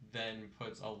then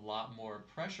puts a lot more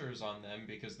pressures on them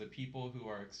because the people who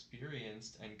are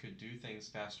experienced and could do things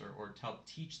faster or help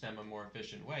teach them a more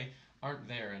efficient way aren't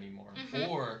there anymore. Mm-hmm.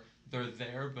 Or they're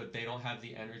there, but they don't have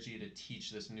the energy to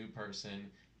teach this new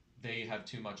person. They have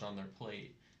too much on their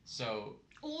plate. So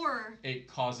Or it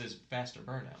causes faster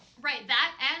burnout. right,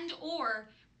 that and or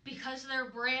because they're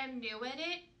brand new at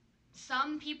it,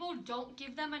 some people don't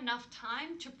give them enough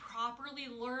time to properly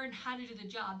learn how to do the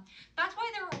job. That's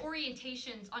why there are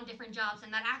orientations on different jobs,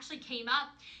 and that actually came up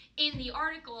in the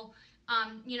article.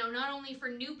 Not only for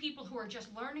new people who are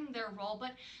just learning their role,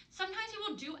 but sometimes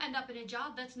people do end up in a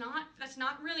job that's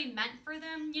not really meant for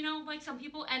them. Like some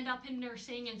people end up in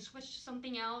nursing and switch to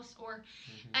something else, or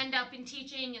end up in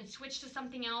teaching and switch to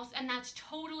something else, and that's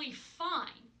totally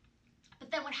fine.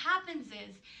 But then what happens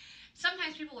is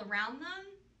sometimes people around them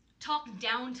talk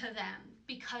down to them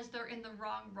because they're in the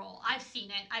wrong role. I've seen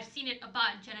it a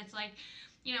bunch, and it's like,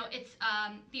 it's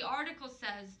the article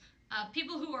says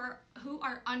people who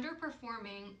are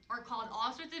underperforming are called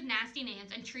all sorts of nasty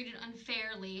names and treated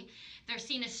unfairly. They're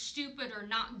seen as stupid or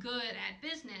not good at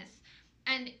business.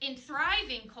 And in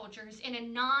thriving cultures, in a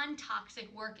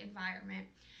non-toxic work environment,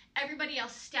 everybody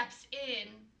else steps in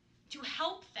to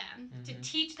help them, to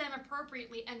teach them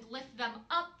appropriately and lift them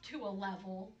up to a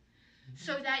level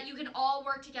so that you can all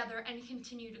work together and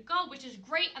continue to go, which is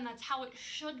great, and that's how it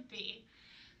should be.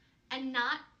 And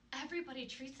not everybody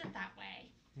treats it that way.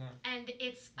 No. And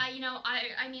it's, I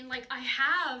mean, like, I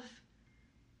have,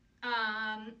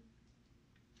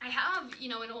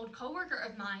 an old coworker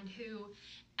of mine who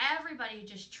everybody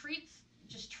just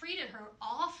treated her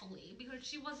awfully because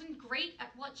she wasn't great at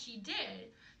what she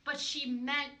did, but she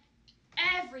meant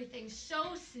everything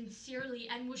so sincerely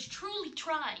and was truly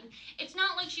trying. It's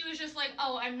not like she was just like,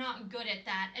 oh, I'm not good at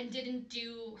that, and didn't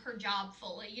do her job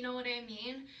fully. You know what I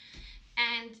mean?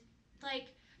 And, like,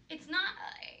 it's not,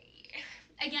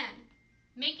 again,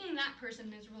 making that person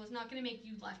miserable is not going to make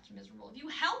you left miserable. If you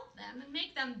help them and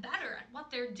make them better at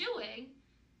what they're doing,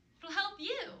 it'll help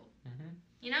you.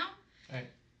 You know? Right.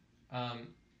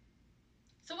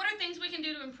 So what are things we can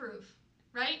do to improve,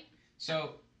 right?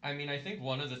 So, I mean, I think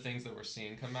one of the things that we're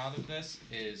seeing come out of this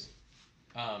is,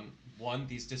 one,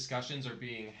 these discussions are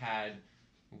being had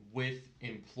with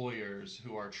employers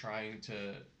who are trying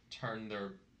to turn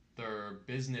their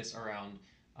business around,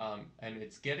 and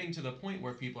it's getting to the point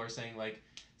where people are saying, like,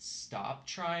 stop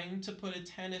trying to put a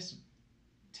tennis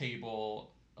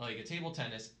table, like a table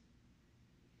tennis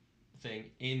thing,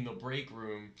 in the break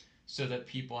room so that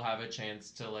people have a chance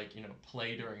to, like,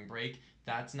 play during break.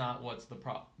 That's not what the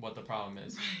problem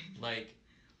is. Like,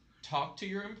 talk to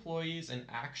your employees and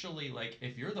actually, like,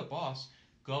 if you're the boss,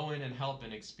 go in and help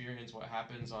and experience what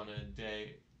happens on a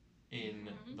day in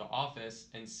the office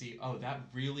and see, oh, that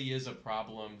really is a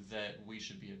problem that we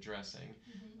should be addressing.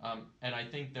 And I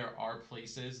think there are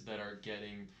places that are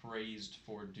getting praised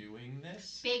for doing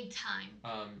this. Big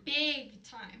time. Big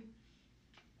time.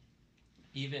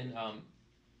 Even,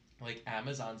 like,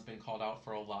 Amazon's been called out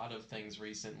for a lot of things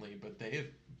recently, but they have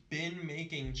been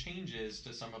making changes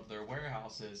to some of their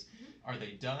warehouses. Are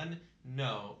they done?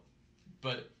 No,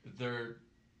 but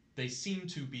they seem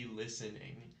to be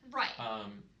listening. Right.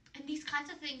 And these kinds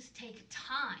of things take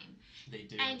time. They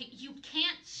do. And you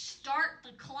can't start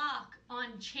the clock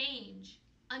on change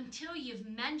until you've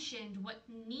mentioned what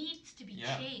needs to be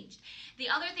changed. The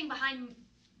other thing behind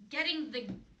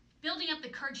building up the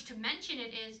courage to mention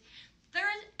it is there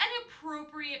is an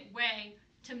appropriate way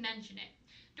to mention it.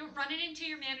 Don't run it into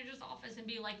your manager's office and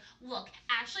be like, look,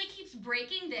 Ashley keeps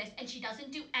breaking this and she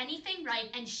doesn't do anything right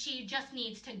and she just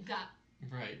needs to go.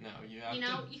 Right, no, you have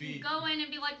you can go in and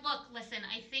be like, look, listen,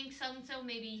 I think so-and-so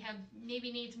maybe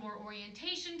needs more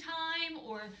orientation time,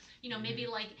 or, maybe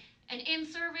like an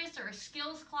in-service or a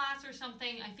skills class or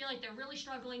something. I feel like they're really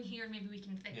struggling here and maybe we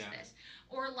can fix this.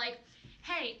 Or like,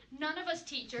 hey, none of us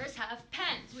teachers have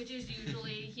pens, which is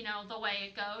usually, the way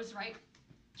it goes, right?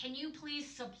 Can you please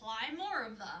supply more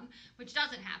of them? Which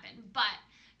doesn't happen, but,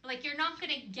 like, you're not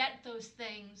going to get those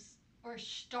things or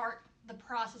start the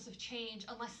process of change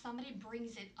unless somebody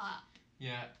brings it up.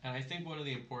 Yeah, and I think one of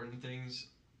the important things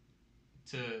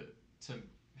to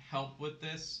help with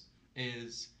this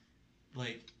is,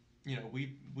 like,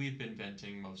 we've been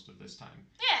venting most of this time.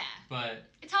 Yeah. But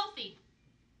it's healthy.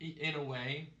 In a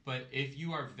way, but if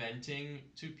you are venting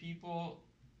to people,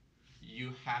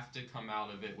 you have to come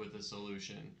out of it with a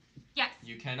solution. Yes.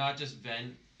 You cannot just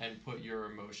vent and put your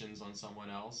emotions on someone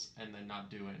else and then not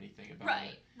do anything about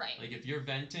it. Right. Like, if you're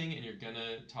venting and you're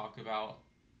gonna talk about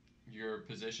your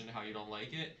position how you don't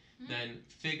like it, Mm-hmm. then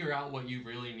figure out what you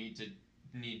really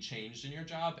need changed in your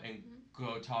job and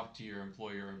go talk to your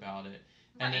employer about it.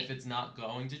 And Right. if it's not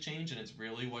going to change and it's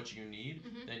really what you need,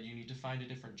 Mm-hmm. then you need to find a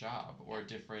different job or a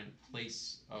different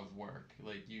place of work.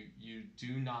 Like you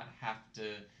do not have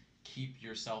to keep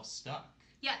yourself stuck.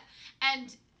 Yeah,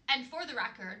 and for the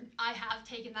record, I have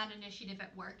taken that initiative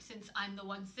at work since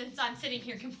I'm sitting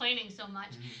here complaining so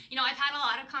much. Mm-hmm. You know, I've had a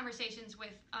lot of conversations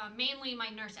with mainly my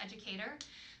nurse educator,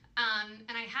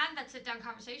 and I had that sit down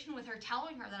conversation with her,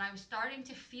 telling her that I was starting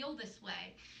to feel this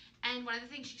way. And one of the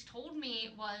things she's told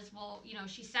me was, well, you know,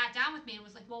 she sat down with me and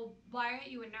was like, well, why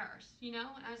aren't you a nurse? You know,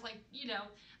 and I was like, you know,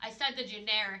 I said the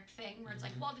generic thing where it's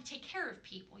like, well, to take care of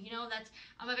people. You know,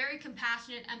 I'm a very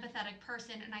compassionate, empathetic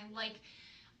person, and I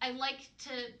like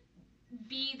to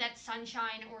be that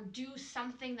sunshine or do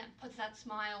something that puts that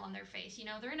smile on their face. You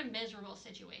know, they're in a miserable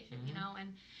situation, you know,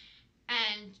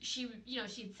 and she, you know,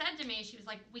 she'd said to me, she was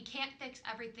like, we can't fix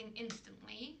everything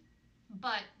instantly,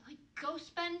 but like go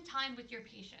spend time with your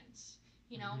patients.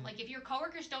 You know, like if your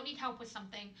coworkers don't need help with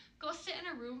something, go sit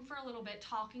in a room for a little bit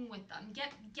talking with them.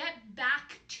 Get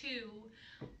back to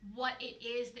what it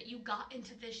is that you got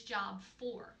into this job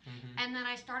for. And then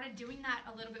I started doing that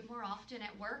a little bit more often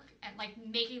at work and like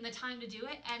making the time to do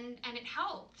it, and it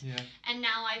helped. Yeah. And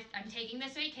now I'm taking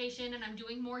this vacation and I'm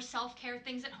doing more self-care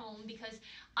things at home because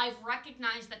I've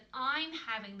recognized that I'm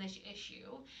having this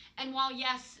issue. And while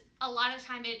yes, a lot of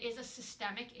time it is a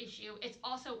systemic issue, it's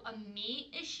also a me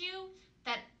issue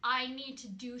that I need to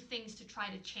do things to try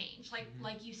to change.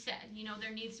 Like you said, you know,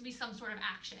 there needs to be some sort of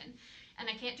action. And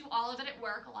I can't do all of it at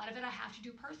work. A lot of it I have to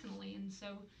do personally. And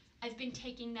so I've been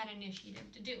taking that initiative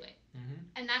to do it.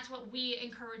 And that's what we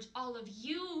encourage all of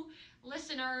you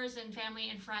listeners and family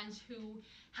and friends who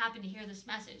happen to hear this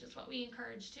message. It's what we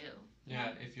encourage too.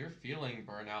 Yeah, if you're feeling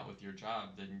burnout with your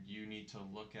job, then you need to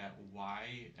look at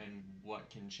why and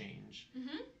what can change.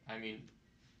 I mean,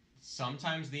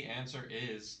 sometimes the answer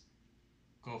is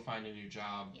go find a new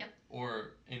job. Yep.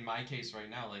 Or in my case right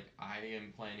now, like I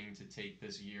am planning to take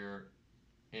this year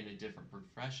in a different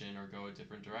profession or go a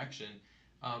different direction.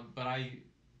 But I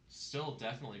still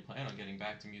definitely plan on getting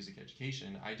back to music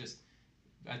education. I just,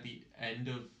 at the end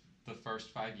of the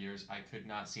first 5 years, I could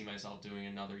not see myself doing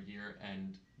another year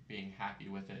and being happy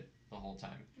with it the whole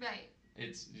time. Right.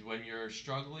 It's when you're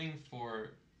struggling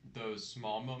for those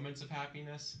small moments of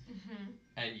happiness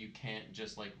and you can't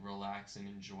just like relax and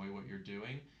enjoy what you're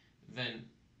doing, then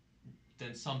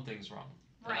something's wrong.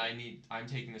 Right. And I'm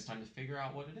taking this time to figure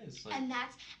out what it is. Like, and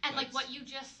like what you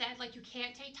just said, like you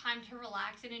can't take time to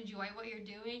relax and enjoy what you're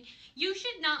doing. You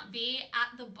should not be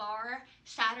at the bar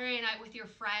Saturday night with your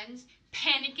friends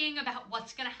panicking about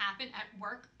what's gonna happen at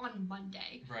work on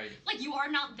Monday. Right. Like you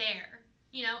are not there,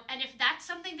 you know. And if that's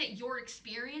something that you're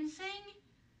experiencing,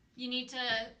 you need to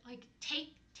like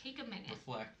take a minute.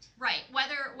 Reflect. Right.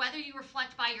 Whether you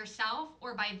reflect by yourself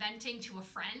or by venting to a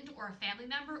friend or a family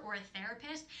member or a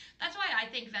therapist. That's why I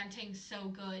think venting's so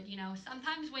good. You know,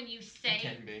 sometimes when you say it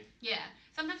can be. Yeah.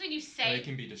 Sometimes when you say but it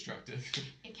can be destructive.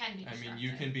 It can be destructive. I mean,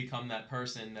 you can become that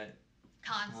person that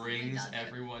constantly brings does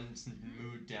everyone's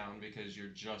mood down because you're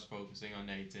just focusing on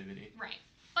negativity. Right.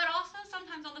 But also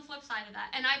sometimes on the flip side of that,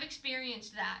 and I've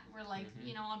experienced that, where like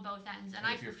you know on both ends. And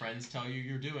if your friends tell you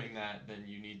you're doing that, then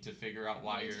you need to figure out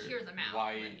why you need to hear them out,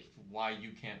 why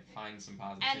you can't find some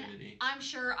positivity. And I'm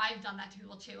sure I've done that to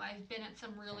people too. I've been at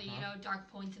some really you know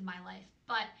dark points in my life,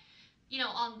 but you know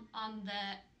on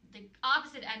the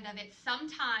opposite end of it,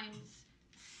 sometimes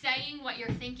saying what you're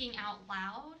thinking out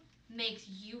loud makes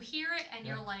you hear it, and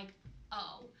you're like,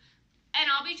 oh. And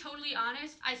I'll be totally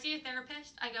honest, I see a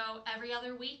therapist, I go every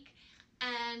other week,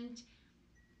 and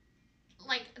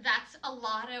like that's a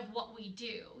lot of what we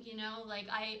do, you know, like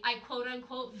I quote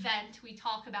unquote vent, we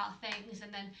talk about things,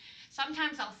 and then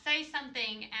sometimes I'll say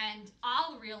something and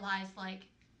I'll realize like,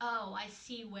 oh, I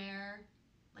see where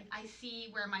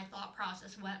my thought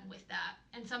process went with that.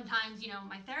 And sometimes, you know,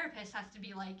 my therapist has to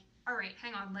be like, all right,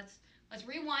 hang on, let's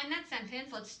rewind that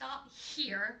sentence, let's stop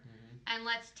here. And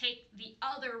let's take the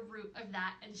other route of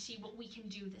that and see what we can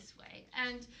do this way.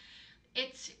 And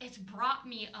it's brought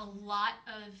me a lot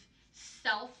of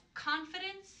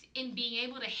self-confidence in being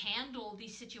able to handle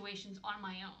these situations on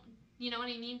my own. You know what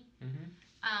I mean?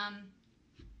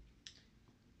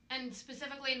 And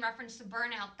specifically in reference to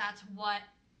burnout, that's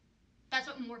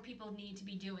what more people need to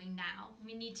be doing now.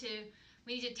 We need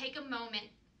to take a moment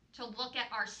to look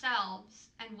at ourselves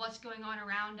and what's going on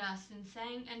around us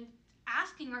and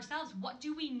asking ourselves, what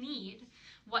do we need?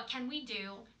 What can we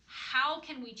do? How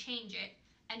can we change it?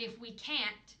 And if we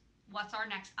can't, what's our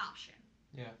next option?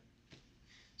 Yeah.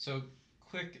 So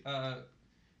quick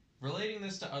relating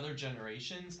this to other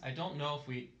generations, I don't know if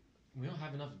we don't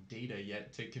have enough data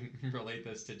yet to relate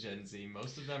this to Gen Z.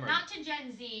 Most of them not to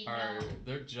Gen Z. No.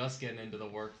 they're just getting into the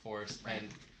workforce, Right.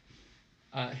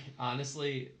 and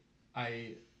honestly,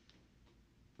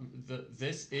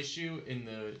 this issue in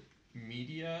the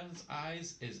media's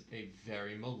eyes is a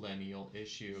very millennial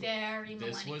issue. Very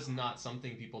millennial. This was not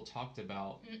something people talked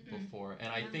about before, and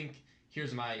I think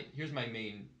here's my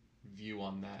main view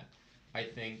on that. I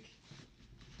think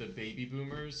the baby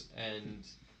boomers and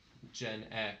Gen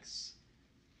X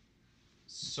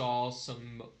saw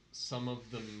some of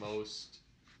the most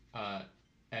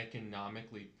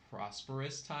economically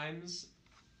prosperous times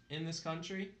in this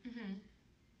country,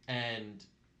 and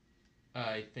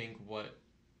I think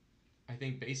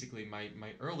basically my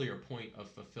earlier point of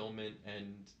fulfillment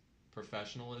and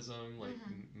professionalism, like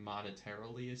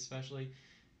monetarily especially,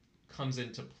 comes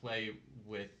into play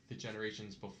with the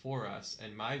generations before us.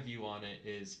 And my view on it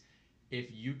is, if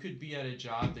you could be at a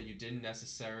job that you didn't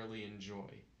necessarily enjoy,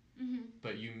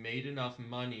 but you made enough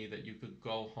money that you could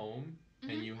go home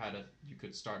and you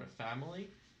could start a family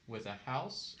with a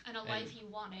house and a life you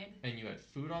wanted, and you had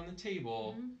food on the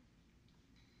table,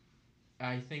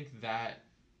 I think that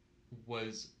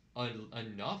was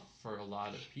enough for a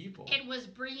lot of people. It was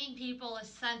bringing people a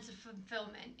sense of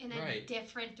fulfillment in a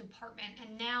different department,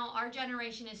 and now our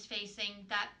generation is facing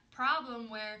that problem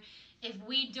where if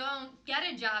we don't get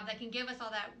a job that can give us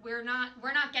all that, we're not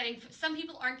getting. Some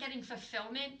people aren't getting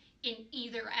fulfillment in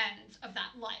either ends of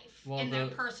that life, in their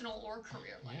personal or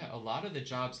career life. Yeah, a lot of the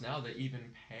jobs now that even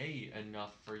pay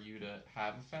enough for you to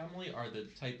have a family are the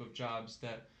type of jobs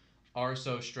that are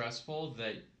so stressful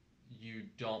that you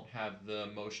don't have the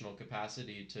emotional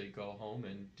capacity to go home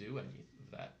and do any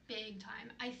of that. Big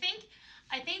time. I think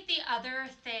the other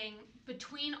thing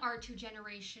between our two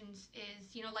generations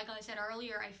is, like I said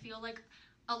earlier, I feel like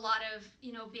a lot of,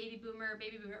 baby boomer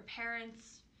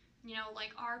parents,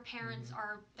 like our parents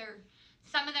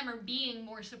some of them are being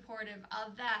more supportive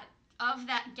of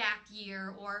that gap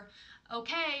year, or,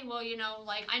 okay, well,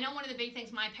 like, I know one of the big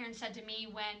things my parents said to me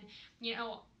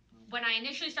when I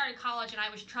initially started college and I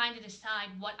was trying to decide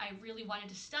what I really wanted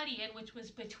to study in, which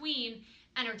was between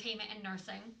entertainment and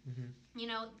nursing.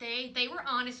 They were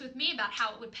honest with me about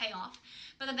how it would pay off.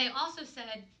 But then they also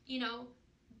said,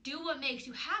 do what makes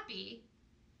you happy,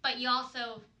 but you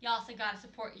also got to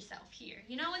support yourself here.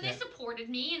 And they supported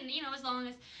me, and, as long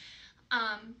as...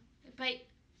 but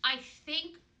I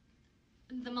think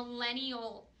the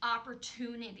millennial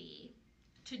opportunity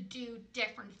to do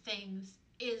different things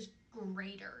is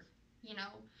greater.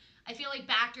 I feel like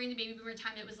back during the baby boomer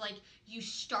time, it was like you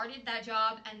started that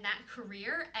job and that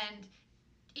career, and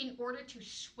in order to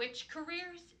switch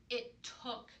careers, it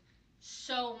took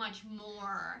so much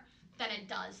more than it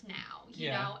does now, you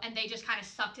know, and they just kind of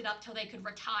sucked it up till they could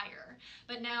retire.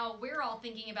 But now we're all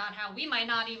thinking about how we might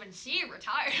not even see a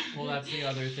retirement. Well, that's the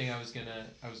other thing I was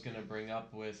gonna bring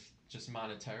up with just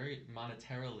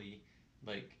monetarily,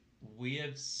 like, we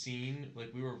have seen,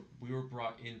 like, we were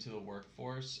brought into the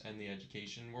workforce and the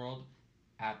education world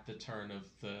at the turn of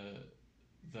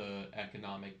the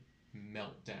economic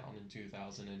meltdown in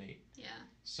 2008. Yeah.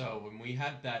 So when we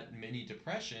had that mini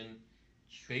depression,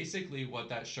 basically what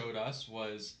that showed us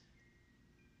was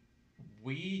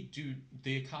the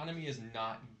economy is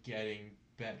not getting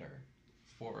better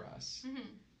for us.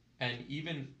 And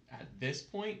even at this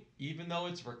point, even though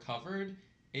it's recovered,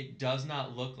 it does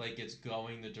not look like it's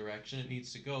going the direction it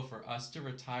needs to go for us to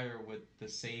retire with the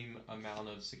same amount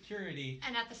of security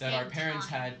and at the that same our parents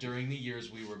time. had during the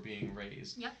years we were being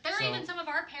raised. Yep. There are even some of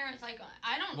our parents, like,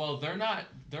 I don't... Well,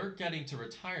 they're getting to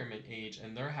retirement age,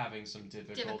 and they're having some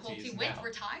difficulty with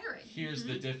retiring. Here's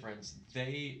the difference.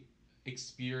 They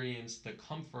experienced the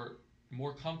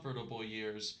more comfortable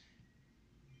years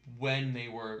when they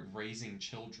were raising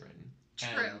children. True.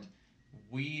 And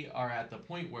we are at the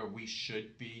point where we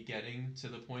should be getting to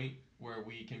the point where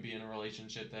we can be in a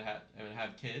relationship that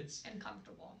have kids. And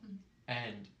comfortable.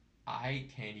 And I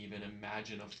can't even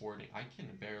imagine I can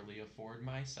barely afford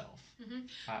myself.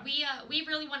 We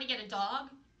really want to get a dog,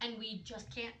 and we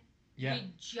just can't. Yeah.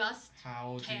 We just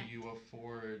How can't. do you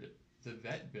afford the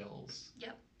vet bills?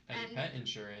 Yep. And pet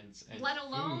insurance, and let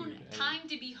alone food time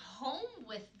to be home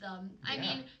with them. I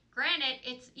mean, granted,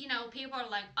 it's, people are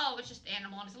like, oh, it's just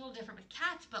animal, and it's a little different with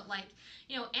cats, but, like,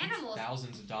 animals... It's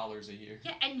thousands of dollars a year.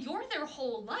 Yeah, and you're their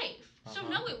whole life. So,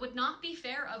 no, it would not be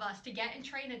fair of us to get and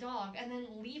train a dog and then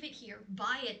leave it here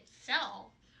by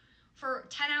itself for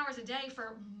 10 hours a day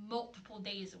for multiple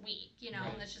days a week, Right.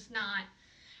 and it's just not...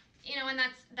 and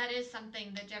that is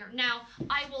something that... Now,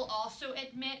 I will also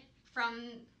admit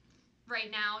from... right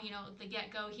now, the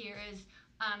get-go here is,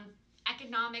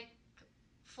 economic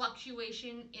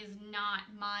fluctuation is not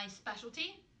my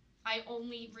specialty. I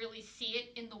only really see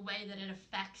it in the way that it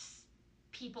affects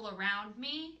people around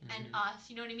me and us.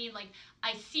 You know what I mean? Like,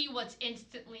 I see what's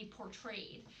instantly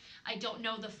portrayed. I don't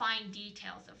know the fine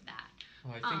details of that.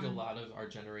 Well, I think a lot of our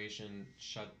generation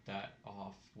shut that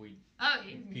off. Oh,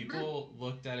 People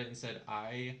looked at it and said,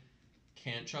 I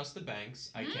can't trust the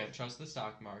banks, I can't trust the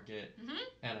stock market,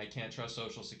 and I can't trust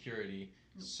Social Security.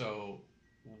 So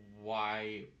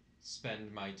why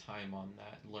spend my time on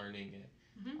that, learning it?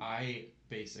 I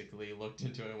basically looked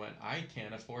into it and went, I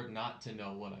can't afford not to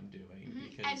know what I'm doing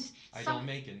because I don't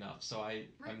make enough. So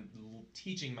I'm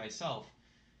teaching myself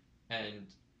and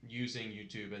using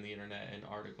YouTube and the internet and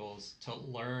articles to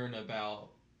learn about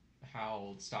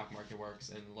how the stock market works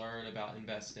and learn about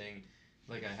investing.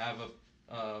 Like, I have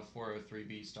a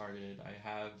 403b started. I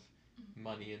have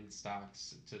money in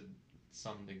stocks to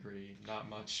some degree, not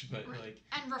much, but like.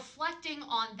 And reflecting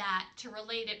on that to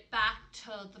relate it back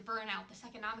to the burnout, this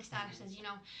economic status is, you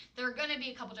know, there are going to be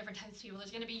a couple different types of people.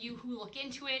 There's going to be you who look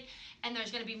into it, and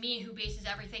there's going to be me who bases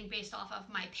everything based off of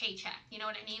my paycheck. You know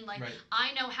what I mean? Like,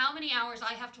 I know how many hours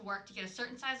I have to work to get a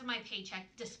certain size of my paycheck,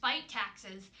 despite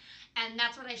taxes, and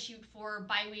that's what I shoot for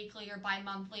bi-weekly or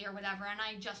bi-monthly or whatever, and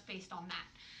I just based on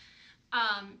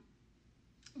that.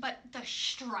 But the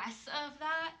stress of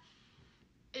that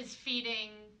is feeding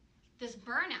this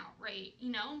burnout rate,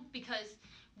 you know, because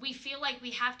we feel like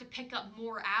we have to pick up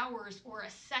more hours or a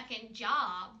second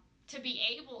job to be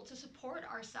able to support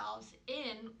ourselves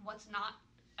in what's not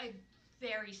a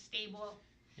very stable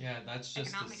that's just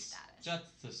economic status.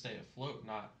 Just to stay afloat,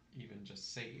 not even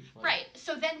just save. Like, right.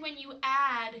 So then when you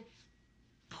add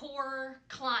poor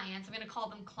clients, I'm going to call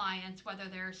them clients, whether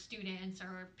they're students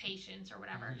or patients or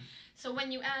whatever. So when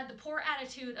you add the poor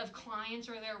attitude of clients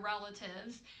or their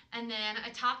relatives, and then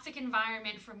a toxic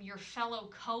environment from your fellow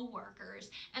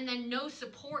coworkers, and then no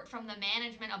support from the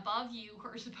management above you who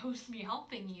are supposed to be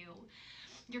helping you,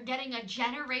 you're getting a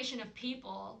generation of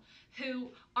people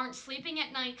who aren't sleeping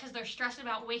at night because they're stressed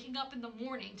about waking up in the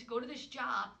morning to go to this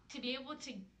job, to be able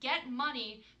to get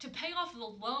money to pay off the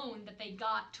loan that they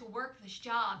got to work this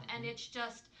job. And it's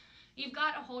just, you've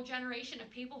got a whole generation of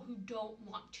people who don't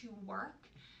want to work,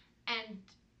 and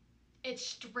it's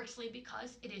strictly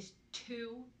because it is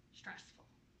too stressful.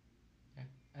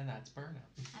 And that's burnout.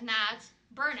 And that's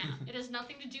burnout. It has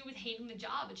nothing to do with hating the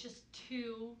job. It's just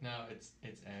too... No, it's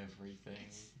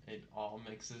everything. It all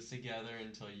mixes together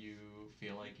until you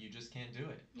feel like you just can't do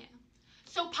it. Yeah.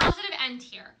 So positive end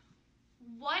here.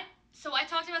 So I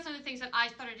talked about some of the things that I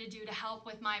started to do to help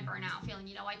with my burnout feeling.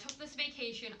 You know, I took this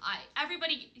vacation.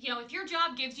 Everybody, you know, if your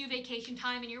job gives you vacation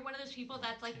time and you're one of those people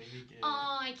that's like,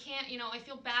 oh, I can't, you know, I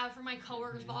feel bad for my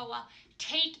coworkers, blah, blah, blah.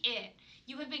 Take it.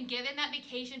 You have been given that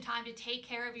vacation time to take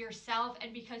care of yourself,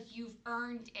 and because you've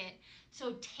earned it.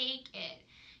 So take it,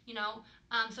 you know.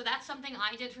 So that's something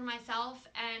I did for myself,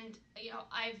 and, you know,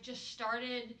 I've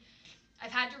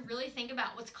had to really think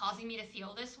about what's causing me to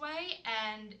feel this way,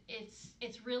 and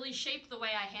it's really shaped the way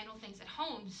I handle things at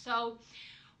home. So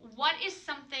what is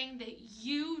something that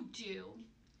you do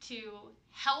to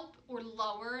help or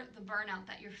lower the burnout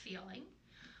that you're feeling?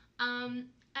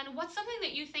 And what's something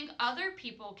that you think other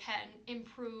people can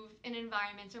improve in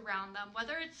environments around them,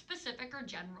 whether it's specific or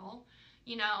general,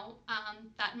 you know,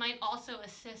 that might also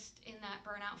assist in that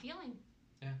burnout feeling?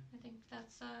 Yeah. I think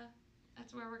that's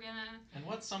where we're gonna... And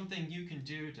what's something you can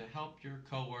do to help your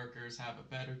coworkers have a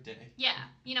better day? Yeah,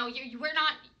 you know, you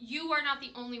are not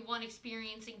the only one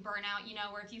experiencing burnout, you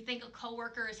know, or if you think a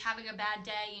coworker is having a bad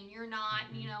day and you're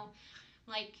not, you know,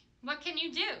 like, what can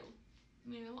you do?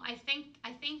 You know, I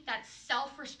think that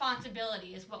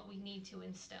self-responsibility is what we need to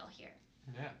instill here.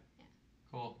 Yeah.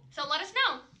 Cool. So let us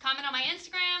know. Comment on my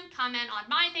Instagram, comment on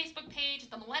my Facebook page,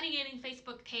 the Millenniating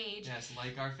Facebook page. Yes,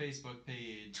 like our Facebook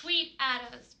page. Tweet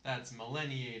at us. That's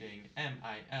Millenniating,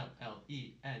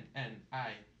 MILLENNIATING.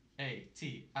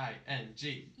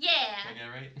 Yeah. Did I get it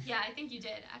right? Yeah, I think you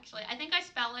did, actually. I think I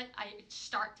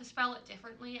start to spell it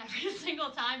differently every single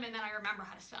time, and then I remember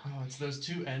how to spell it. Oh, it's those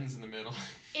two N's in the middle.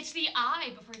 It's the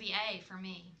I before the A for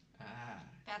me. Ah.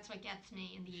 That's what gets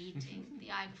me in the eating,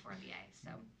 the I before the A,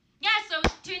 so... Yeah, so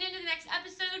tune into the next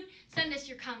episode. Send us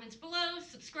your comments below.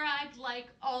 Subscribe, like,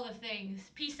 all the things.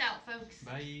 Peace out, folks.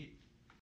 Bye.